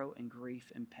sorrow and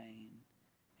grief and pain,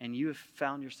 and you have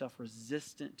found yourself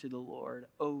resistant to the Lord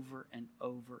over and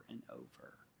over and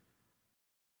over.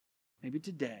 Maybe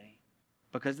today,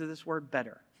 because of this word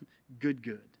better, good,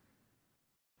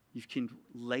 you can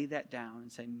lay that down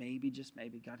and say, maybe, just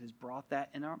maybe, God has brought that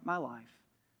in my life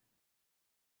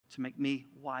to make me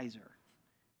wiser,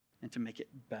 and to make it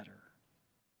better.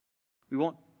 We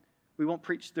won't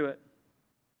preach through it,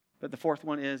 but the fourth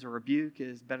one is a rebuke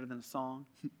is better than a song.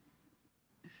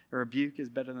 A rebuke is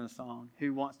better than a song.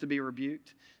 Who wants to be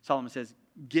rebuked? Solomon says,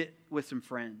 get with some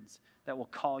friends that will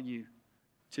call you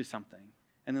to something.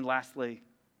 And then lastly,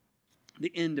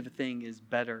 the end of a thing is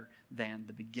better than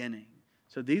the beginning.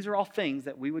 So these are all things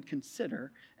that we would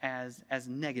consider as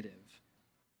negative.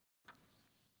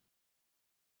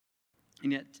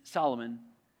 And yet Solomon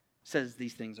says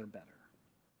these things are better.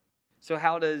 So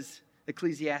how does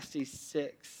Ecclesiastes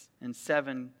 6 and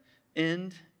 7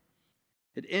 end?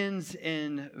 It ends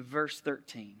in verse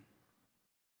 13.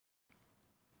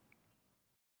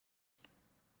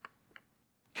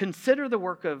 Consider the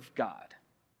work of God,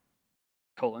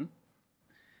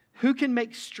 who can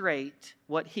make straight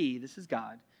what he, this is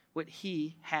God, what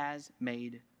he has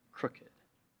made crooked.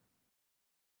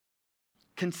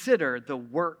 Consider the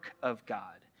work of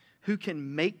God, who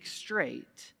can make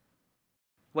straight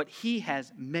what he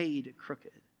has made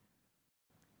crooked. Do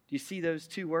you see those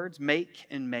two words, make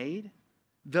and made?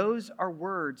 Those are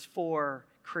words for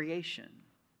creation,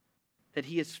 that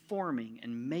he is forming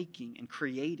and making and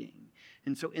creating.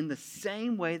 And so in the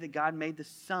same way that God made the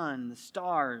sun, the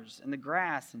stars, and the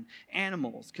grass and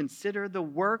animals, consider the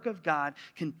work of God.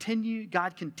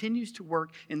 God continues to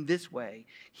work in this way.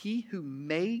 He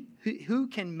who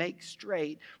can make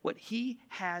straight what he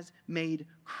has made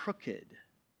crooked.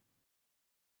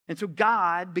 And so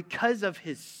God, because of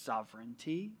his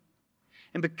sovereignty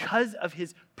and because of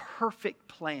his perfect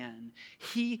plan,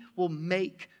 he will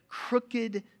make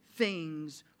crooked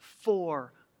things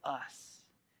for us.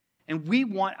 And we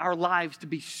want our lives to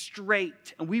be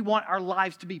straight, and we want our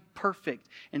lives to be perfect.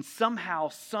 And somehow,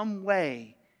 some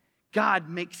way, God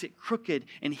makes it crooked,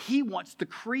 and he wants the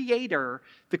creator,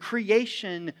 the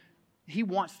creation, he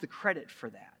wants the credit for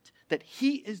that. That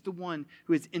he is the one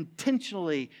who is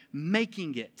intentionally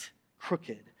making it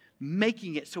crooked,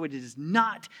 making it so it is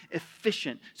not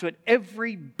efficient. So at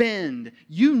every bend,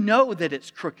 you know that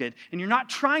it's crooked, and you're not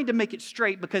trying to make it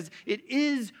straight because it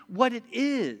is what it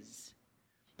is.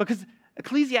 Because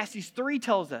Ecclesiastes 3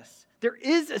 tells us there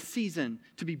is a season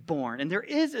to be born and there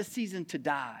is a season to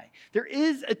die. There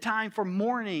is a time for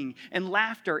mourning and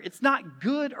laughter. It's not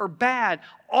good or bad.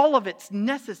 All of it's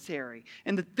necessary.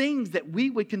 And the things that we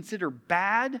would consider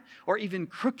bad or even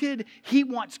crooked, he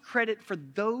wants credit for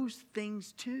those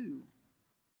things too.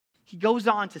 He goes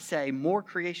on to say more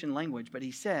creation language, but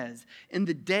he says, in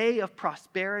the day of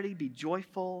prosperity, be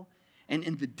joyful. And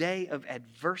in the day of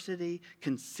adversity,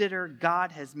 consider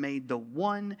God has made the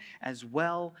one as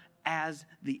well as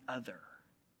the other.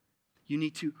 You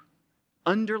need to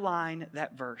underline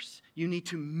that verse. You need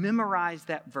to memorize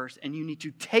that verse, and you need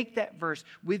to take that verse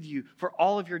with you for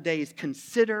all of your days.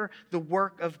 Consider the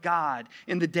work of God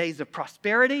in the days of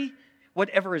prosperity.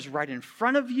 Whatever is right in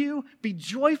front of you, be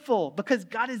joyful because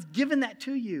God has given that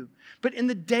to you. But in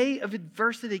the day of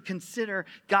adversity, consider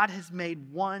God has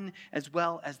made one as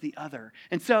well as the other.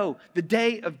 And so the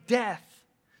day of death,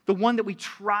 the one that we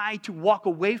try to walk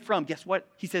away from, guess what?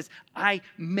 He says, I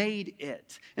made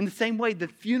it. In the same way, the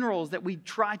funerals that we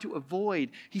try to avoid,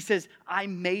 he says, I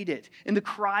made it. In the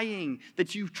crying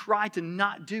that you try to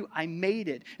not do, I made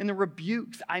it. In the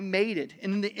rebukes, I made it.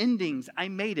 And in the endings, I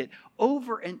made it.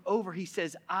 Over and over, he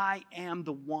says, I am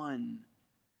the one.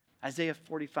 Isaiah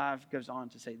 45 goes on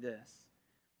to say this.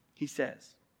 He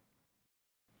says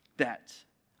that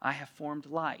I have formed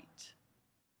light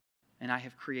and I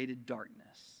have created darkness.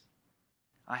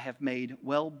 I have made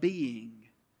well-being,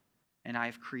 and I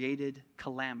have created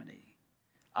calamity.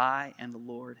 I and the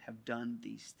Lord have done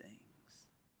these things.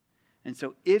 And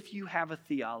so if you have a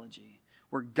theology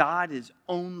where God is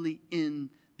only in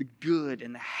the good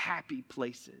and the happy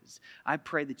places, I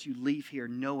pray that you leave here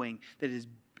knowing that it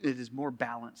is more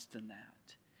balanced than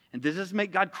that. And this doesn't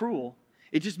make God cruel.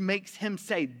 It just makes him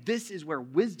say, this is where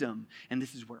wisdom and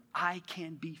this is where I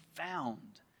can be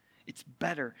found. It's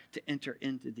better to enter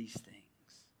into these things.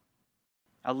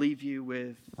 I'll leave you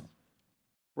with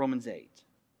Romans 8.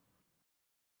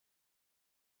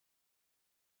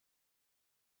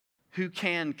 Who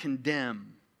can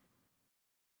condemn?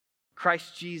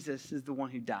 Christ Jesus is the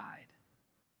one who died.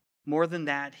 More than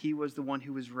that, he was the one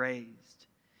who was raised.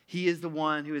 He is the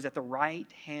one who is at the right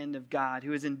hand of God,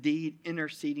 who is indeed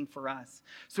interceding for us.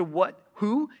 So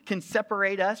who can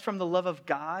separate us from the love of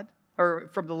God? Or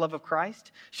from the love of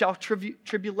Christ? Shall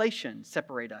tribulation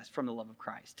separate us from the love of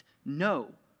Christ? No.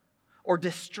 or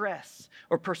distress,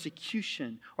 or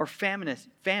persecution, or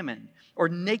famine, or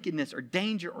nakedness, or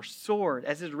danger, or sword.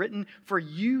 As is written, for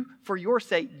your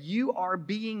sake, you are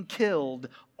being killed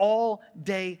all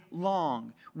day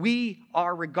long. We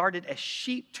are regarded as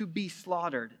sheep to be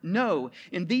slaughtered. No,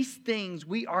 in these things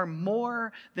we are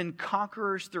more than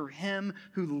conquerors through him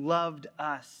who loved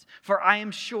us. For I am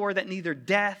sure that neither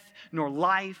death, nor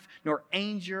life, nor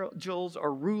angels,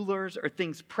 or rulers, or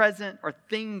things present, or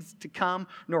things to come,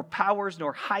 nor powers,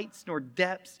 nor heights, nor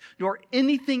depths, nor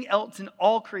anything else in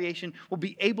all creation will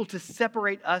be able to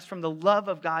separate us from the love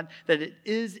of God that it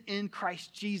is in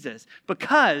Christ Jesus.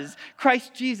 Because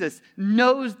Christ Jesus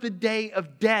knows the day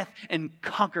of death and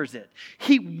conquers it.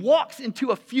 He walks into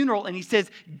a funeral and he says,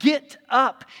 "Get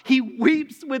up." He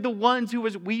weeps with the ones who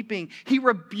was weeping. He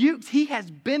rebukes. He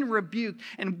has been rebuked.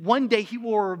 And one day he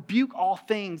will rebuke all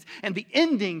things. And the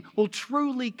ending will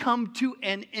truly come to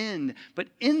an end. But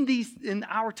in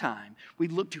our time, we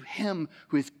look to him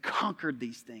who has conquered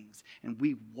these things. And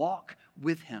we walk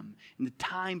with him in the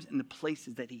times and the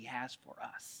places that he has for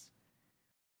us.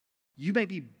 You may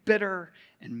be bitter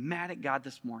and mad at God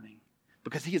this morning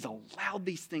because he has allowed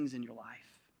these things in your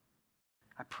life.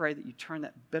 I pray that you turn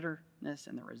that bitterness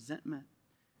and the resentment,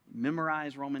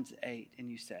 memorize Romans 8, and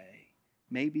you say,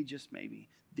 maybe, just maybe,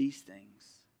 these things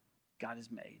God has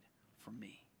made for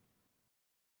me.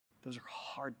 Those are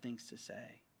hard things to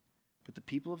say. But the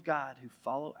people of God who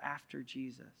follow after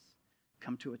Jesus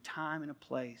come to a time and a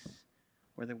place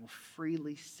where they will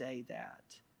freely say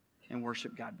that and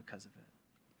worship God because of it.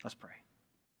 Let's pray.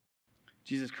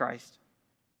 Jesus Christ,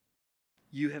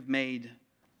 you have made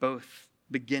both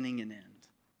beginning and end.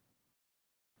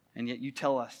 And yet you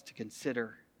tell us to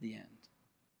consider the end.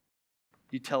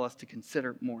 You tell us to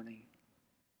consider mourning.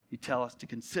 You tell us to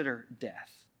consider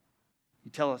death.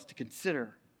 You tell us to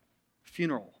consider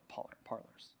funeral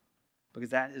parlors,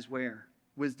 because that is where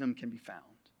wisdom can be found.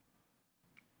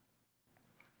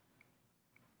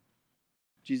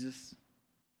 Jesus,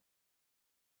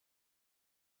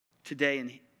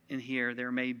 today in here,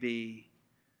 there may be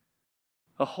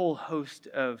a whole host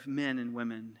of men and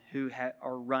women who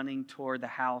are running toward the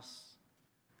house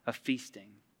of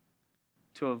feasting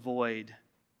to avoid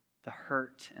the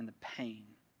hurt and the pain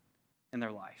in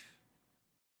their life.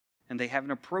 And they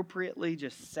haven't appropriately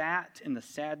just sat in the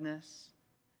sadness,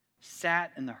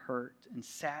 sat in the hurt, and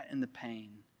sat in the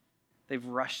pain. They've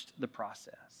rushed the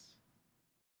process.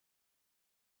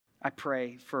 I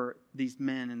pray for these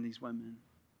men and these women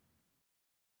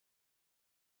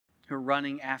who are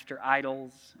running after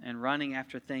idols and running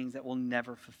after things that will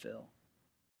never fulfill.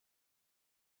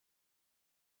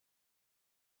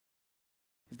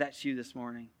 If that's you this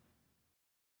morning,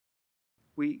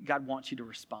 God wants you to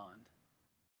respond.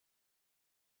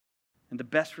 And the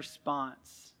best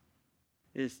response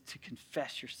is to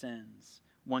confess your sins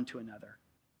one to another,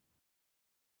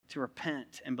 to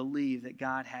repent and believe that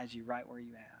God has you right where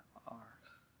you are.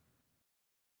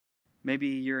 Maybe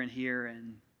you're in here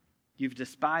and you've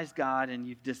despised God and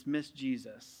you've dismissed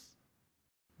Jesus,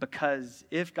 because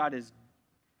if God is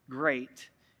great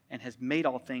and has made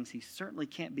all things, he certainly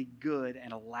can't be good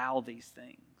and allow these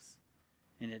things.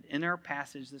 And in our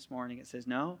passage this morning, it says,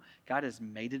 no, God has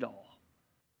made it all.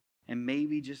 And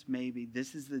maybe, just maybe,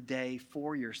 this is the day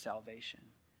for your salvation,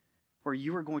 where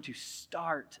you are going to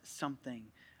start something,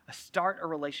 start a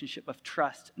relationship of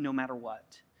trust no matter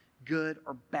what, good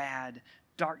or bad,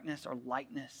 darkness or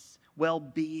lightness,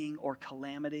 well-being or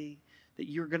calamity, that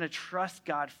you're going to trust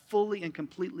God fully and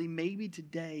completely. Maybe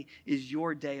today is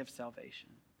your day of salvation.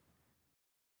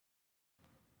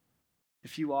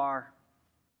 If you are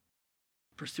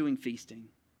pursuing feasting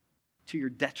to your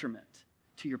detriment,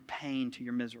 to your pain, to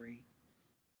your misery,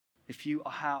 if you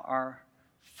are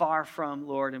far from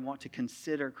Lord and want to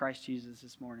consider Christ Jesus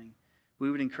this morning, we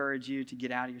would encourage you to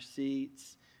get out of your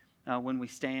seats when we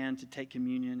stand to take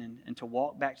communion and to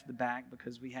walk back to the back,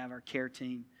 because we have our care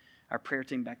team, our prayer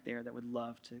team back there that would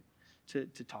love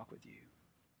to talk with you.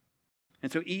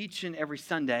 And so each and every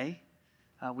Sunday,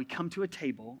 we come to a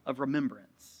table of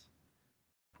remembrance.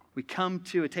 We come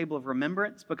to a table of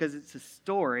remembrance because it's a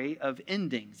story of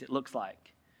endings, it looks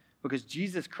like. Because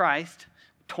Jesus Christ,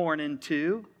 torn in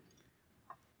two,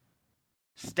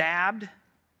 stabbed,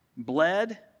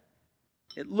 bled,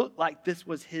 it looked like this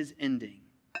was his ending.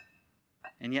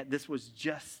 And yet this was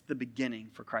just the beginning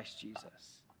for Christ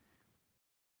Jesus.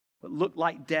 What looked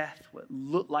like death, what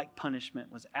looked like punishment,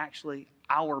 was actually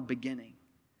our beginning,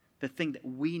 the thing that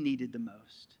we needed the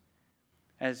most.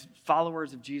 As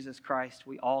followers of Jesus Christ,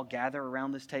 we all gather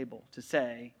around this table to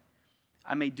say,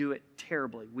 I may do it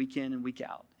terribly week in and week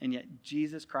out, and yet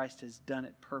Jesus Christ has done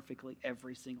it perfectly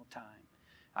every single time.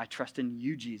 I trust in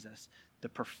you, Jesus, the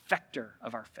perfecter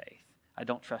of our faith. I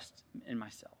don't trust in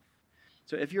myself.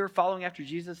 So if you're following after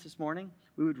Jesus this morning,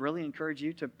 we would really encourage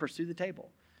you to pursue the table.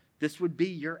 This would be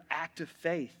your act of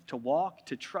faith, to walk,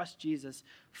 to trust Jesus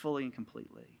fully and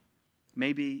completely.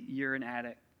 Maybe you're an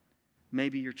addict.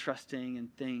 Maybe you're trusting in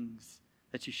things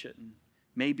that you shouldn't.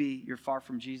 Maybe you're far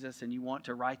from Jesus and you want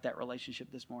to right that relationship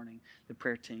this morning. The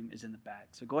prayer team is in the back.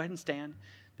 So go ahead and stand.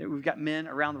 We've got men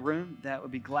around the room that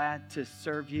would be glad to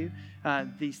serve you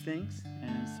these things.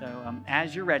 And so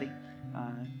as you're ready,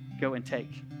 go and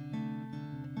take.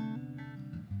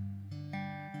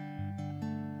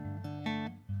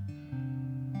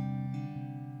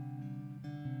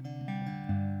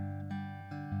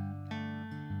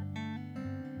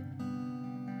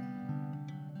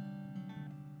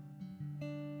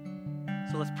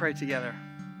 So let's pray together.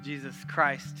 Jesus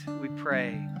Christ, we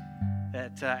pray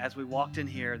that as we walked in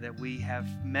here, that we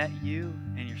have met you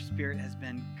and your Spirit has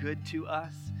been good to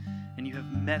us and you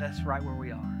have met us right where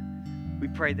we are. We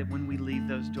pray that when we leave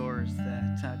those doors,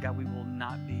 that God, we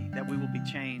will be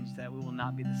changed, that we will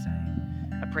not be the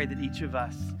same. I pray that each of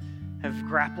us have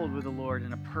grappled with the Lord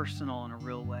in a personal and a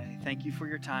real way. Thank you for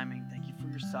your timing. Thank you for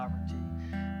your sovereignty.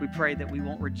 We pray that we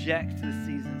won't reject the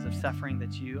seasons of suffering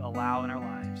that you allow in our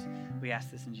lives. We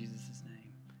ask this in Jesus'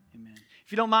 name. Amen.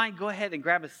 If you don't mind, go ahead and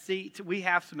grab a seat. We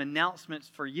have some announcements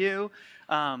for you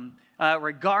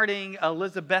regarding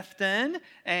Elizabethton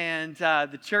and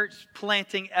the church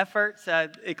planting efforts.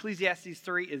 Ecclesiastes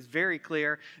 3 is very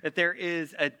clear that there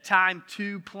is a time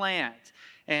to plant.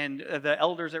 And the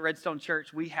elders at Redstone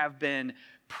Church, we have been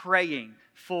praying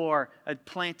for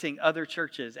planting other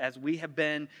churches as we have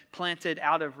been planted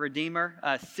out of Redeemer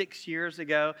 6 years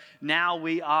ago. Now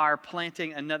we are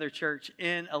planting another church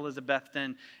in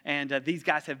Elizabethton, and these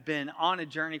guys have been on a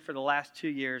journey for the last 2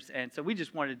 years, and so we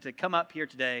just wanted to come up here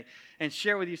today and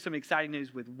share with you some exciting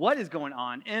news with what is going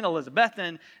on in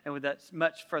Elizabethton. And with that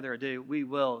much further ado, we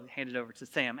will hand it over to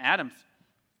Sam Adams.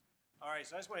 All right,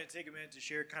 so I just wanted to take a minute to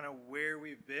share kind of where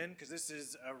we've been, because this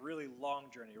is a really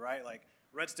long journey, right? Like,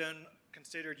 Redstone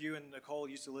considered you and Nicole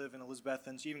used to live in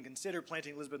Elizabethton, so you even considered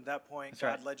planting Elizabeth at that point. That's God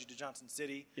right. led you to Johnson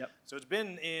City. Yep. So it's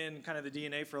been in kind of the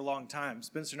DNA for a long time.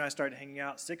 Spencer and I started hanging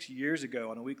out 6 years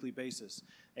ago on a weekly basis,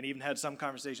 and even had some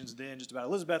conversations then just about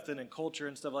Elizabethton and culture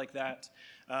and stuff like that.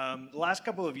 The last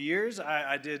couple of years,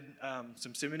 I did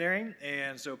some seminary,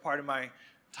 and so part of my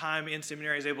time in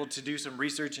seminary I was able to do some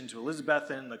research into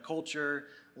Elizabethton, the culture,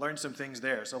 learn some things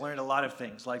there. So I learned a lot of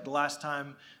things. Like the last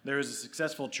time there was a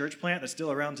successful church plant that's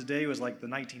still around today was like the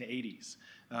 1980s.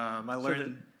 I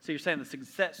learned. So you're saying the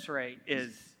success rate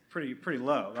is pretty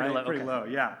low, right? Pretty okay. low,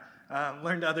 yeah.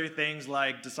 Learned other things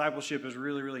like discipleship is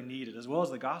really, really needed, as well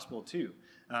as the gospel too.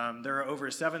 There are over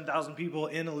 7,000 people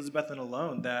in Elizabethton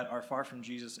alone that are far from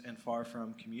Jesus and far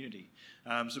from community.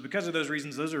 So because of those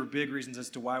reasons, those are big reasons as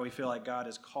to why we feel like God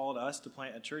has called us to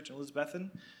plant a church in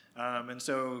Elizabethton. And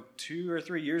so 2 or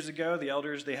 3 years ago, the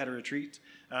elders, they had a retreat.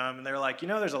 And they were like,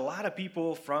 there's a lot of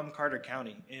people from Carter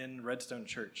County in Redstone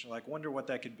Church. Like, wonder what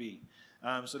that could be.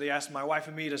 So they asked my wife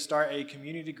and me to start a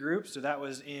community group. So that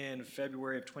was in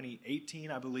February of 2018,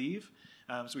 I believe.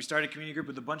 So we started a community group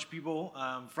with a bunch of people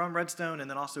from Redstone and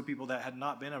then also people that had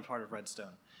not been a part of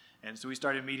Redstone. And so we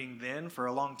started meeting then for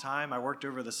a long time. I worked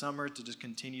over the summer to just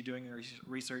continue doing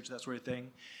research, that sort of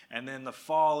thing. And then the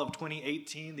fall of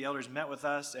 2018, the elders met with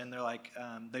us, and they're like,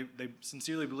 they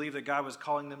sincerely believe that God was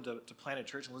calling them to plant a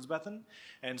church in Elizabethton.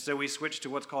 And so we switched to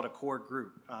what's called a core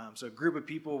group. So a group of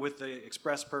people with the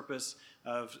express purpose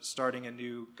of starting a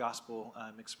new gospel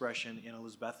expression in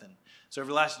Elizabethton. So over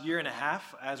the last year and a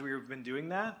half, as we've been doing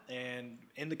that, and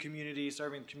in the community,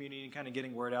 serving the community, and kind of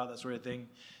getting word out, that sort of thing,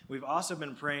 we've also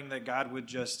been praying that God would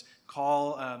just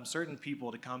call certain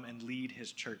people to come and lead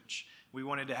his church. We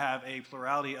wanted to have a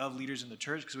plurality of leaders in the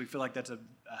church because we feel like that's a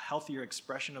healthier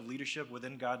expression of leadership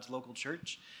within God's local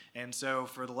church. And so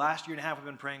for the last year and a half, we've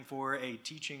been praying for a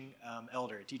teaching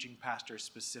elder, a teaching pastor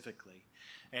specifically.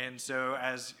 And so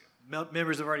as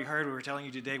members have already heard, we were telling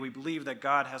you today, we believe that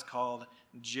God has called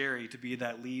Jerry to be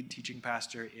that lead teaching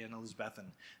pastor in Elizabethton.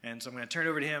 And so I'm going to turn it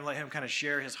over to him, let him kind of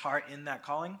share his heart in that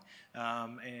calling.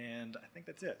 And I think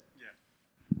that's it. Yeah.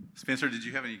 Spencer, did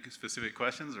you have any specific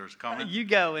questions or comments? You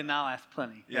go and I'll ask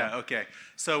plenty. Yeah, okay.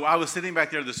 So I was sitting back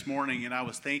there this morning and I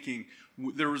was thinking,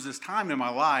 there was this time in my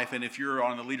life, and if you're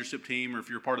on the leadership team or if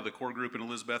you're part of the core group in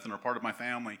Elizabethton or part of my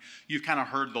family, you've kind of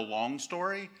heard the long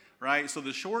story, right? So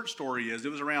the short story is,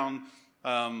 it was around,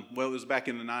 it was back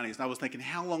in the 90s, and I was thinking,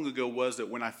 how long ago was it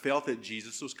when I felt that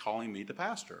Jesus was calling me to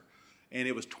pastor? And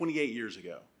it was 28 years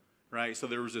ago. right? So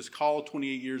there was this call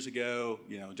 28 years ago,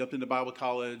 jumped into Bible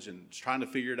college and was trying to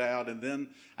figure it out. And then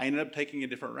I ended up taking a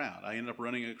different route. I ended up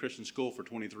running a Christian school for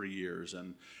 23 years.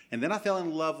 And then I fell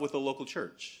in love with a local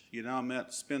church. I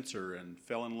met Spencer and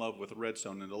fell in love with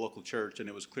Redstone and the local church. And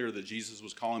it was clear that Jesus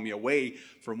was calling me away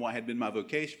from what had been my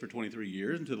vocation for 23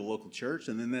 years into the local church.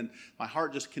 And then my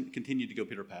heart just continued to go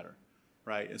pitter-patter.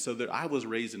 Right, and so I was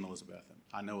raised in Elizabethton.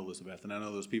 I know Elizabethton. I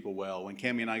know those people well. When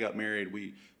Cammie and I got married,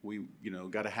 we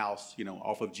got a house,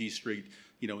 off of G Street,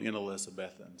 in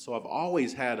Elizabethton. So I've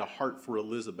always had a heart for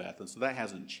Elizabethton. So that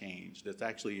hasn't changed. It's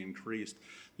actually increased,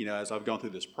 as I've gone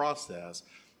through this process.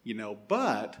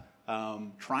 But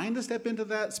trying to step into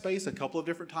that space a couple of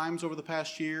different times over the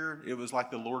past year, it was like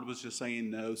the Lord was just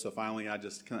saying no. So finally, I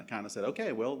just kind of said,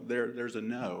 okay, well, there's a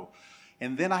no.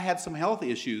 And then I had some health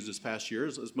issues this past year,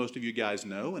 as most of you guys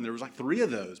know, and there was like 3 of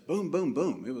those. Boom, boom,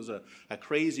 boom. It was a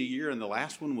crazy year, and the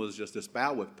last one was just this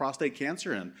bout with prostate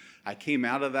cancer, and I came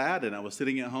out of that, and I was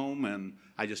sitting at home, and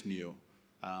I just knew.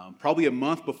 Probably a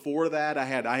month before that, I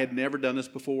had never done this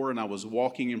before, and I was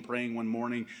walking and praying one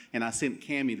morning, and I sent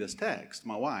Cammie this text,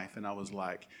 my wife, and I was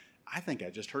like, I think I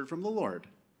just heard from the Lord.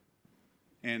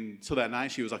 And so that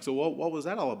night she was like, so what was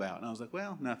that all about? And I was like,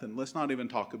 well, nothing. Let's not even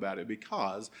talk about it,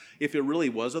 because if it really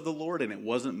was of the Lord and it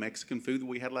wasn't Mexican food that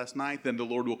we had last night, then the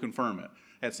Lord will confirm it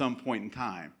at some point in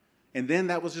time. And then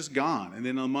that was just gone. And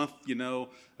then a month,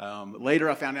 later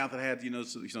I found out that I had,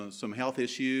 some health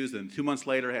issues. And 2 months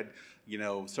later I had,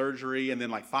 surgery. And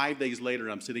then like 5 days later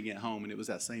I'm sitting at home and it was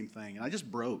that same thing. And I just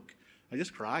broke. I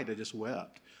just cried. I just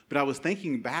wept. But I was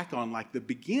thinking back on like the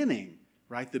beginning.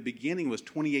 Right? The beginning was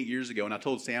 28 years ago, and I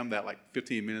told Sam that like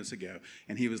 15 minutes ago,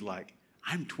 and he was like,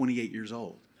 I'm 28 years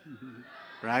old,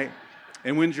 right?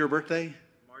 And when's your birthday?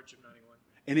 March of 91.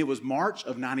 And it was March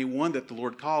of 91 that the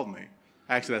Lord called me.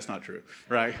 Actually, that's not true,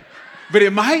 right? But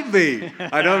it might be.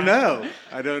 I don't know,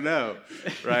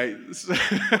 right?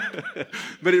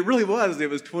 But it really was. It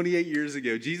was 28 years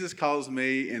ago. Jesus calls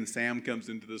me, and Sam comes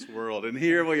into this world, and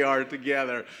here we are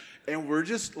together, and we're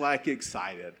just like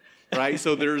excited. Right,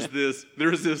 so there's this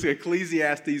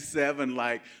Ecclesiastes 7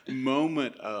 like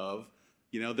moment of,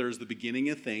 there's the beginning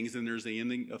of things and there's the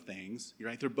ending of things.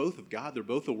 Right, they're both of God. They're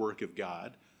both the work of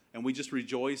God, and we just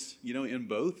rejoice, in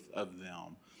both of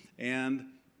them. And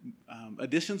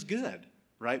addition's good,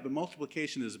 right? But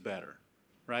multiplication is better,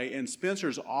 right? And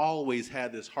Spencer's always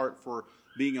had this heart for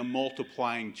being a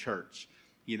multiplying church.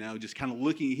 Just kind of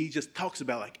looking. He just talks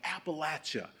about like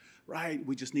Appalachia. Right?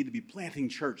 We just need to be planting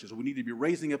churches. We need to be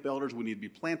raising up elders. We need to be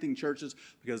planting churches,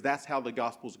 because that's how the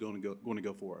gospel is going to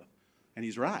go forth. And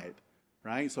he's right.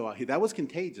 Right? So that was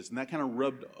contagious, and that kind of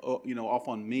rubbed off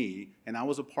on me. And I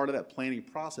was a part of that planning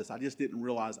process. I just didn't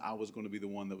realize I was going to be the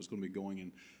one that was going to be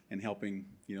going and helping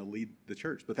lead the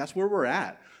church. But that's where we're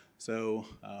at. So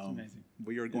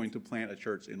we are going to plant a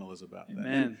church in Elizabeth.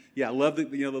 Amen. And, I love the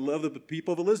love of the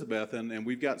people of Elizabeth, and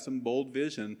we've got some bold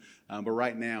vision. But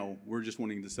right now, we're just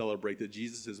wanting to celebrate that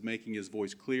Jesus is making his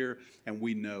voice clear, and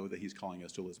we know that he's calling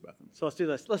us to Elizabeth. So let's do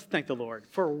this. Let's thank the Lord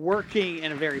for working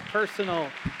in a very personal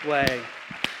way.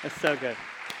 That's so good.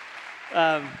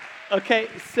 Okay,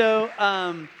 so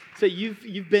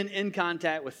you've been in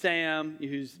contact with Sam,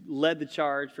 who's led the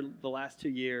charge for the last 2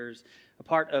 years, a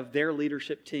part of their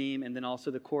leadership team, and then also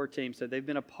the core team. So they've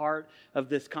been a part of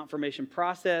this confirmation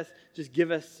process. Just give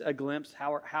us a glimpse.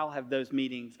 How have those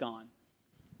meetings gone?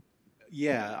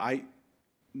 Yeah,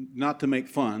 not to make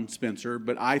fun, Spencer,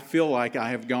 but I feel like I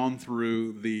have gone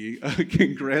through the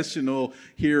congressional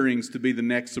hearings to be the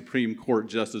next Supreme Court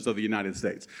Justice of the United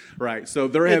States, right? So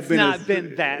there have been... It's not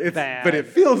been that bad. But it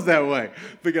feels that way,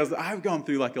 because I've gone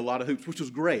through like a lot of hoops, which was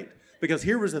great. Because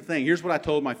here was the thing. Here's what I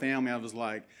told my family. I was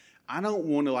like, I don't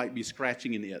want to like be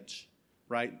scratching an itch,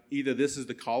 right? Either this is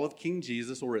the call of King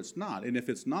Jesus or it's not. And if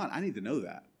it's not, I need to know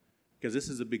that, because this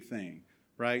is a big thing.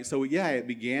 Right, so it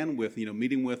began with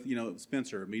meeting with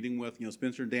Spencer, meeting with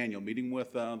Spencer and Daniel, meeting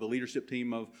with the leadership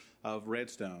team of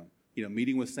Redstone,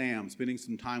 meeting with Sam, spending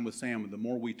some time with Sam. And the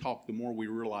more we talked, the more we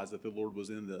realized that the Lord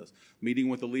was in this. Meeting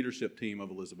with the leadership team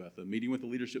of Elizabeth, meeting with the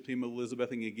leadership team of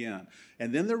Elizabeth again.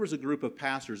 And then there was a group of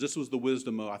pastors. This was the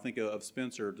wisdom, of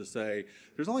Spencer, to say,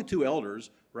 there's only 2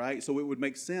 elders, right? So it would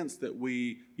make sense that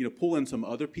we, pull in some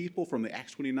other people from the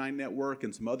Acts 29 network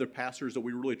and some other pastors that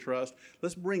we really trust.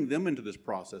 Let's bring them into this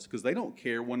process, because they don't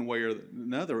care one way or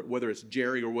another, whether it's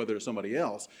Jerry or whether it's somebody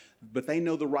else, but they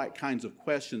know the right kinds of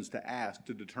questions to ask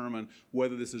to determine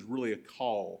whether this is really a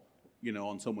call,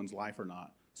 on someone's life or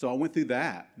not. So I went through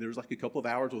that. There was like a couple of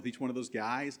hours with each one of those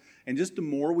guys. And just the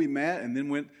more we met, and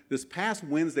then this past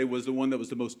Wednesday was the one that was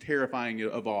the most terrifying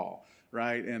of all,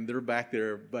 right? And they're back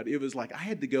there. But it was like I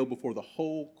had to go before the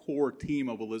whole core team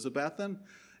of Elizabethton.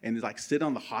 and like sit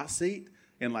on the hot seat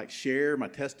and like share my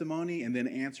testimony and then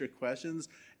answer questions.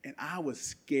 And I was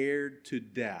scared to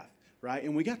death, right?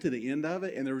 And we got to the end of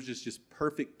it, and there was just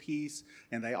perfect peace,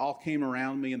 and they all came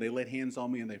around me, and they laid hands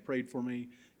on me, and they prayed for me,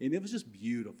 and it was just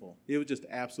beautiful. It was just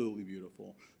absolutely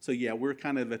beautiful. So yeah, we're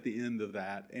kind of at the end of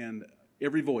that, and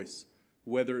every voice,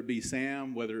 whether it be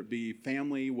Sam, whether it be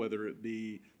family, whether it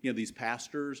be, these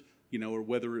pastors, or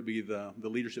whether it be the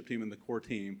leadership team and the core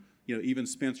team, even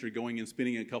Spencer going and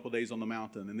spending a couple days on the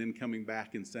mountain and then coming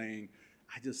back and saying,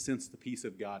 I just sense the peace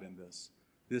of God in this.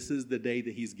 This is the day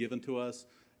that he's given to us,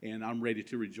 and I'm ready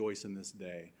to rejoice in this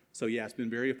day. So yeah, it's been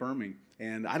very affirming.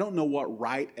 And I don't know what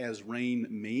right as rain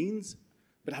means,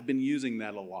 but I've been using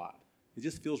that a lot. It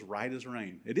just feels right as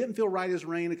rain. It didn't feel right as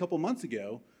rain a couple months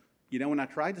ago, when I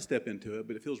tried to step into it,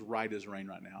 but it feels right as rain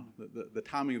right now. The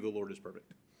timing of the Lord is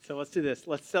perfect. So let's do this.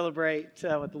 Let's celebrate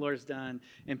what the Lord has done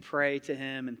and pray to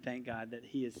him and thank God that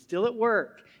he is still at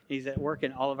work. He's at work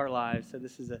in all of our lives. So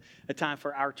this is a time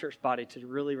for our church body to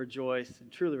really rejoice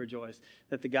and truly rejoice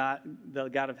that the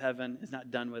God of heaven is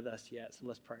not done with us yet. So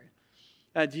let's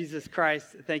pray. Jesus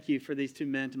Christ, thank you for these two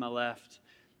men to my left.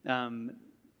 I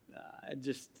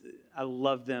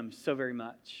love them so very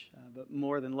much. But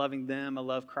more than loving them, I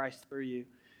love Christ through you.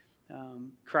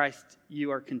 Christ,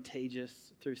 you are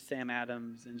contagious through Sam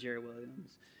Adams and Jerry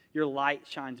Williams. Your light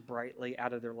shines brightly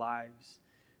out of their lives.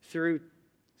 Through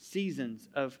seasons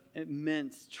of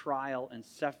immense trial and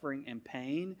suffering and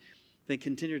pain, they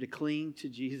continue to cling to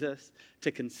Jesus,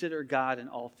 to consider God in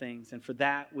all things. And for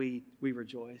that, we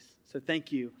rejoice. So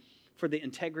thank you for the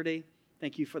integrity.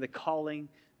 Thank you for the call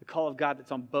of God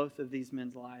that's on both of these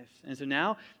men's lives. And so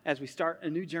now, as we start a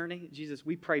new journey, Jesus,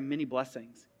 we pray many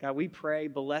blessings. God, we pray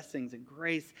blessings and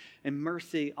grace and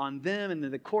mercy on them and then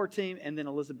the core team and then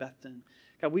Elizabethton.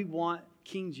 God, we want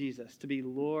King Jesus to be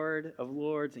Lord of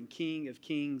Lords and King of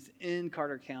Kings in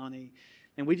Carter County.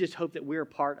 And we just hope that we're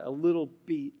a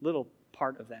little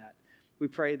part of that. We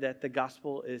pray that the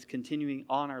gospel is continuing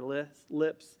on our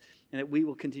lips and that we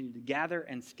will continue to gather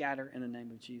and scatter in the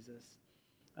name of Jesus.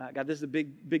 God, this is a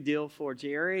big deal for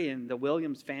Jerry and the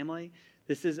Williams family.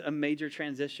 This is a major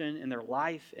transition in their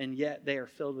life, and yet they are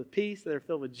filled with peace. They're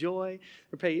filled with joy.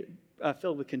 They're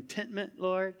filled with contentment,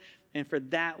 Lord. And for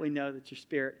that, we know that your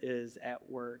Spirit is at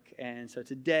work. And so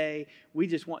today, we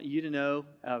just want you to know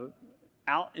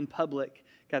out in public,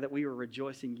 God, that we were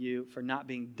rejoicing you for not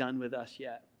being done with us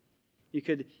yet. You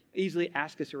could easily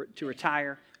ask us to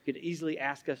retire. You could easily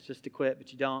ask us just to quit,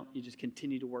 but you don't. You just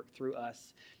continue to work through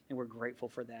us, and we're grateful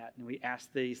for that. And we ask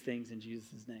these things in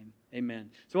Jesus' name. Amen.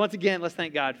 So once again, let's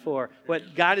thank God for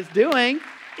what God is doing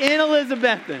in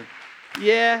Elizabethton.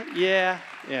 Yeah.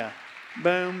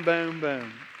 Boom, boom,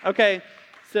 boom. Okay,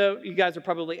 so you guys are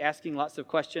probably asking lots of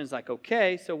questions like,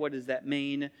 okay, so what does that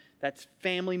mean? That's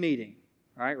family meeting.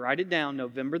 All right, write it down,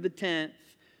 November the 10th.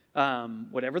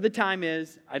 Whatever the time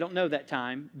is, I don't know that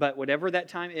time, but whatever that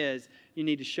time is, you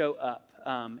need to show up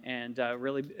and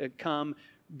really come,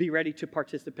 be ready to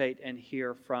participate and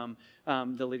hear from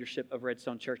the leadership of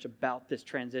Redstone Church about this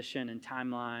transition and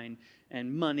timeline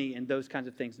and money and those kinds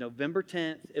of things. November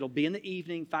 10th, it'll be in the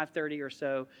evening, 5:30 or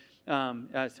so.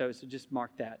 So just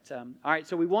mark that. All right,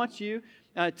 so we want you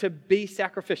to be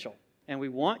sacrificial. And we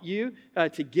want you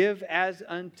to give as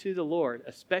unto the Lord,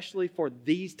 especially for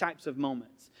these types of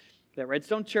moments. That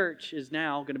Redstone Church is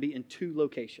now going to be in 2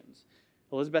 locations,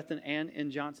 Elizabethton and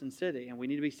in Johnson City. And we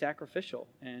need to be sacrificial.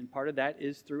 And part of that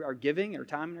is through our giving, our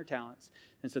time, and our talents.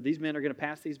 And so these men are going to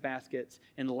pass these baskets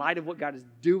in light of what God is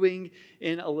doing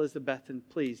in Elizabethton.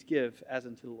 Please give as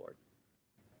unto the Lord.